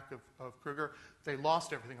the back of Kruger. They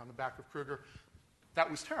lost everything on the back of Kruger. That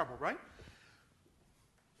was terrible, right?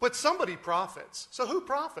 But somebody profits. So who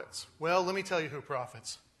profits? Well, let me tell you who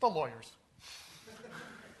profits. The lawyers.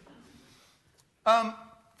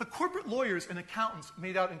 The corporate lawyers and accountants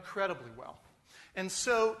made out incredibly well. And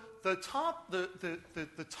so the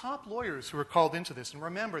top lawyers who were called into this, and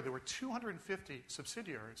remember there were 250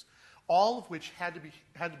 subsidiaries, all of which had to be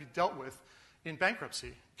dealt with in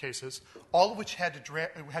bankruptcy cases, all of which had to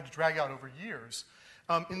drag out over years.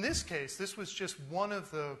 In this case, this was just one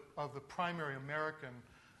of the primary American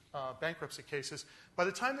bankruptcy cases. By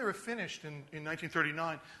the time they were finished in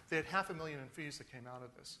 1939, they had $500,000 in fees that came out of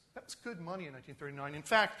this. That was good money in 1939. In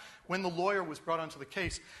fact, when the lawyer was brought onto the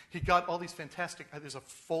case, he got all these fantastic. There's a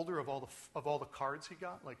folder of all the cards he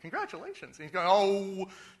got. Like, congratulations! And he's going, oh,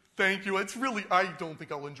 thank you. It's really, I don't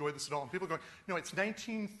think I'll enjoy this at all. And people are going, no, it's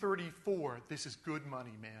 1934. This is good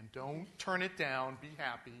money, man. Don't turn it down. Be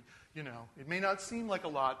happy. You know, it may not seem like a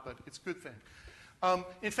lot, but it's a good thing.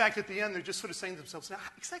 In fact, at the end, they're just sort of saying to themselves, now,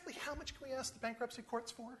 exactly how much can we ask the bankruptcy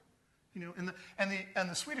courts for? You know, and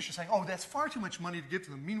the Swedish are saying, oh, that's far too much money to give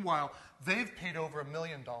to them. Meanwhile, they've paid over $1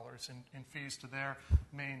 million in fees to their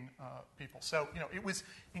main people. So, you know, it was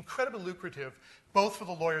incredibly lucrative, both for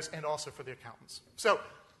the lawyers and also for the accountants. So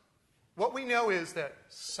what we know is that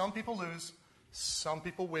some people lose, some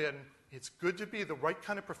people win. It's good to be the right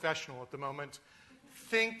kind of professional at the moment.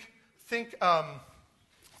 Think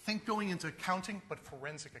going into accounting, but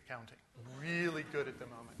forensic accounting. Really good at the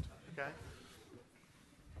moment, okay?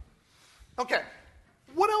 Okay,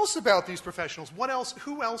 what else about these professionals? What else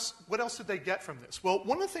did they get from this? Well,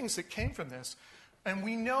 one of the things that came from this, and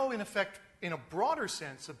we know, in effect, in a broader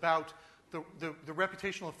sense, about the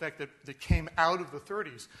reputational effect that came out of the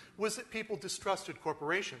 30s, was that people distrusted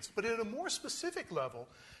corporations. But at a more specific level,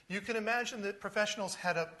 you can imagine that professionals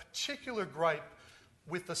had a particular gripe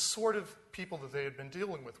with the sort of people that they had been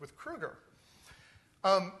dealing with Kruger.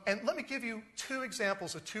 And let me give you two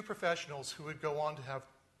examples of two professionals who would go on to have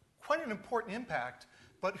quite an important impact,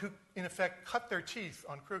 but who, in effect, cut their teeth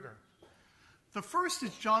on Kruger. The first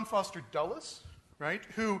is John Foster Dulles, right,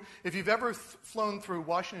 who, if you've ever flown through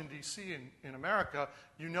Washington, D.C. in America,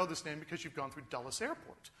 you know this name because you've gone through Dulles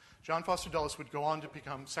Airport. John Foster Dulles would go on to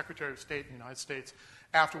become Secretary of State in the United States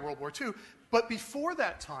after World War II. But before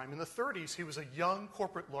that time, in the 30s, he was a young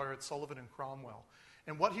corporate lawyer at Sullivan and Cromwell.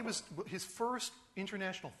 And his first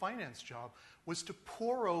international finance job was to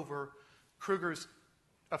pore over Kruger's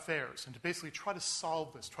affairs and to basically try to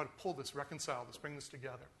solve this, try to pull this, reconcile this, bring this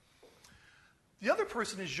together. The other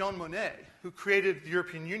person is Jean Monnet, who created the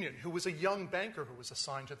European Union, who was a young banker who was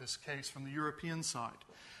assigned to this case from the European side.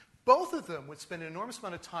 Both of them would spend an enormous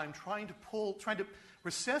amount of time trying to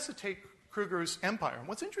resuscitate Kruger's empire. And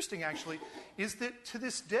what's interesting, actually, is that to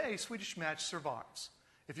this day, Swedish Match survives.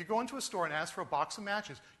 If you go into a store and ask for a box of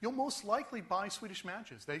matches, you'll most likely buy Swedish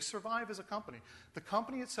Matches. They survive as a company. The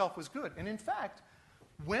company itself was good. And in fact,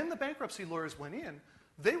 when the bankruptcy lawyers went in,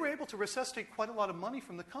 they were able to resuscitate quite a lot of money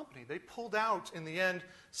from the company. They pulled out, in the end,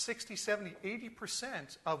 60, 70,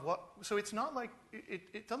 80% of what... So it's not like...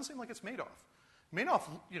 It doesn't seem like it's Madoff. Madoff,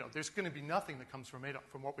 you know, there's going to be nothing that comes from Madoff,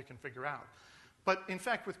 from what we can figure out. But in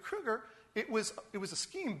fact, with Kruger, it was a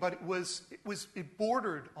scheme, but it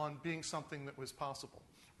bordered on being something that was possible,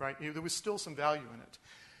 right? There was still some value in it.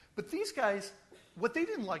 But these guys, what they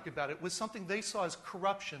didn't like about it was something they saw as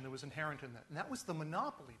corruption that was inherent in that, and that was the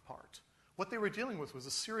monopoly part. What they were dealing with was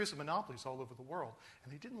a series of monopolies all over the world,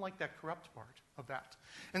 and they didn't like that corrupt part of that.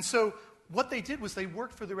 And so what they did was they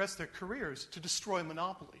worked for the rest of their careers to destroy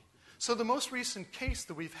monopoly. So the most recent case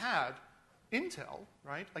that we've had, Intel,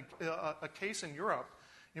 right, a case in Europe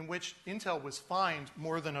in which Intel was fined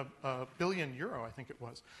more than €1 billion, I think it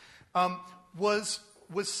was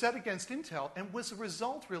set against Intel and was a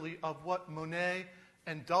result, really, of what Monnet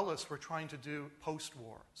and Dulles were trying to do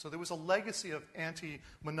post-war. So there was a legacy of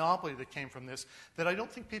anti-monopoly that came from this that I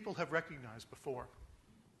don't think people have recognized before.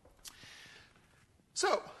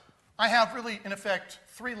 So I have really, in effect,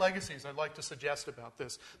 three legacies I'd like to suggest about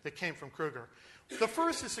this that came from Kruger. The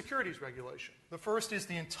first is securities regulation. The first is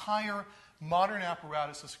the entire modern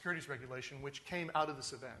apparatus of securities regulation which came out of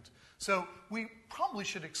this event. So we probably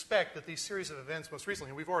should expect that these series of events, most recently,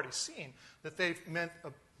 and we've already seen that they've meant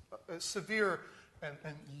a severe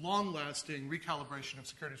and long-lasting recalibration of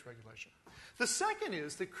securities regulation. The second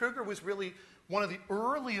is that Kruger was really one of the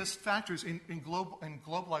earliest factors in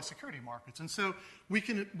globalized security markets. And so we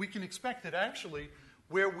can expect that actually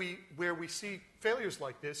where we see failures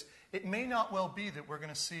like this, it may not well be that we're going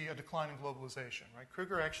to see a decline in globalization. Right?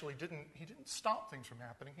 Kruger actually didn't stop things from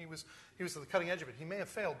happening. He was at the cutting edge of it. He may have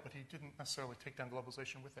failed, but he didn't necessarily take down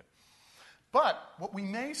globalization with it. But what we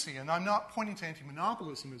may see, and I'm not pointing to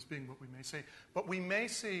anti-monopolism as being what we may see, but we may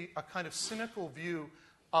see a kind of cynical view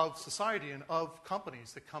of society and of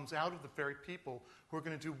companies that comes out of the very people who are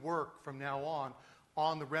going to do work from now on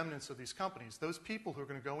on the remnants of these companies. Those people who are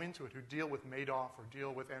going to go into it, who deal with Madoff or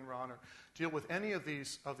deal with Enron or deal with any of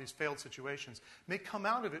these failed situations, may come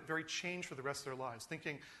out of it very changed for the rest of their lives,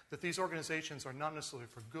 thinking that these organizations are not necessarily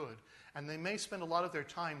for good. And they may spend a lot of their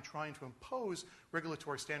time trying to impose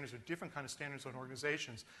regulatory standards or different kind of standards on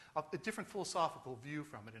organizations, a different philosophical view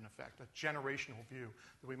from it, in effect, a generational view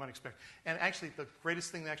that we might expect. And actually, the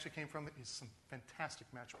greatest thing that actually came from it is some fantastic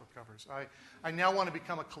matchbook covers. I now want to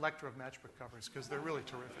become a collector of matchbook covers because they're really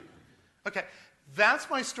terrific. Okay, that's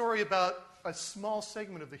my story about a small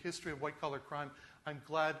segment of the history of white-collar crime. I'm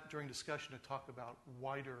glad during discussion to talk about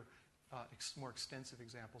wider, more extensive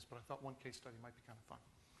examples, but I thought one case study might be kind of fun.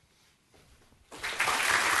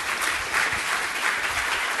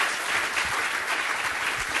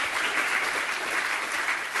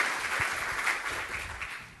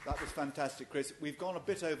 That was fantastic, Chris. We've gone a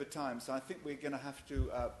bit over time, so I think we're going to have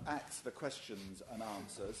to axe the questions and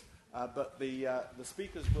answers. But the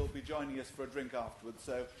speakers will be joining us for a drink afterwards,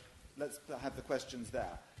 so let's have the questions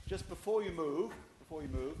there. Just before you move,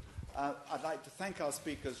 I'd like to thank our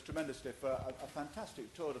speakers tremendously for a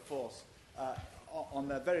fantastic tour de force on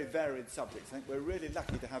their very varied subjects. I think we're really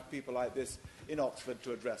lucky to have people like this in Oxford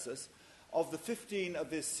to address us. Of the 15 of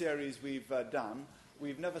this series we've done,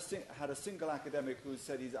 we've never had a single academic who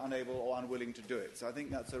said he's unable or unwilling to do it. So I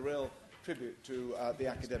think that's a real tribute to the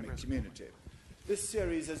academic community. This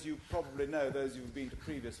series, as you probably know, those who've been to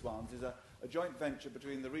previous ones, is a joint venture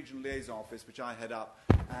between the Regional Liaison Office, which I head up,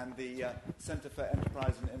 and the Centre for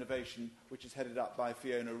Enterprise and Innovation, which is headed up by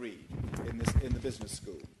Fiona Reid in the business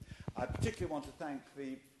school. I particularly want to thank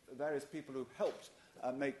the various people who've helped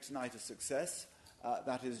make tonight a success.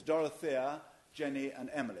 That is Dorothea, Jenny, and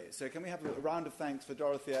Emily. So can we have a round of thanks for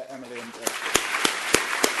Dorothea, Emily, and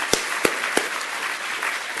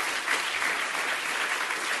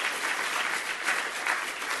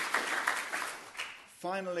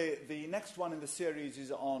Finally, the next one in the series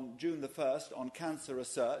is on June the 1st on cancer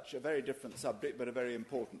research, a very different subject, but a very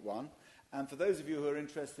important one. And for those of you who are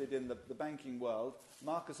interested in the banking world,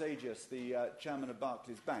 Marcus Agius, the chairman of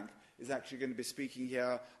Barclays Bank, is actually going to be speaking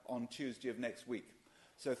here on Tuesday of next week.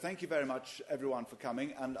 So thank you very much, everyone, for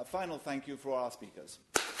coming, and a final thank you for our speakers.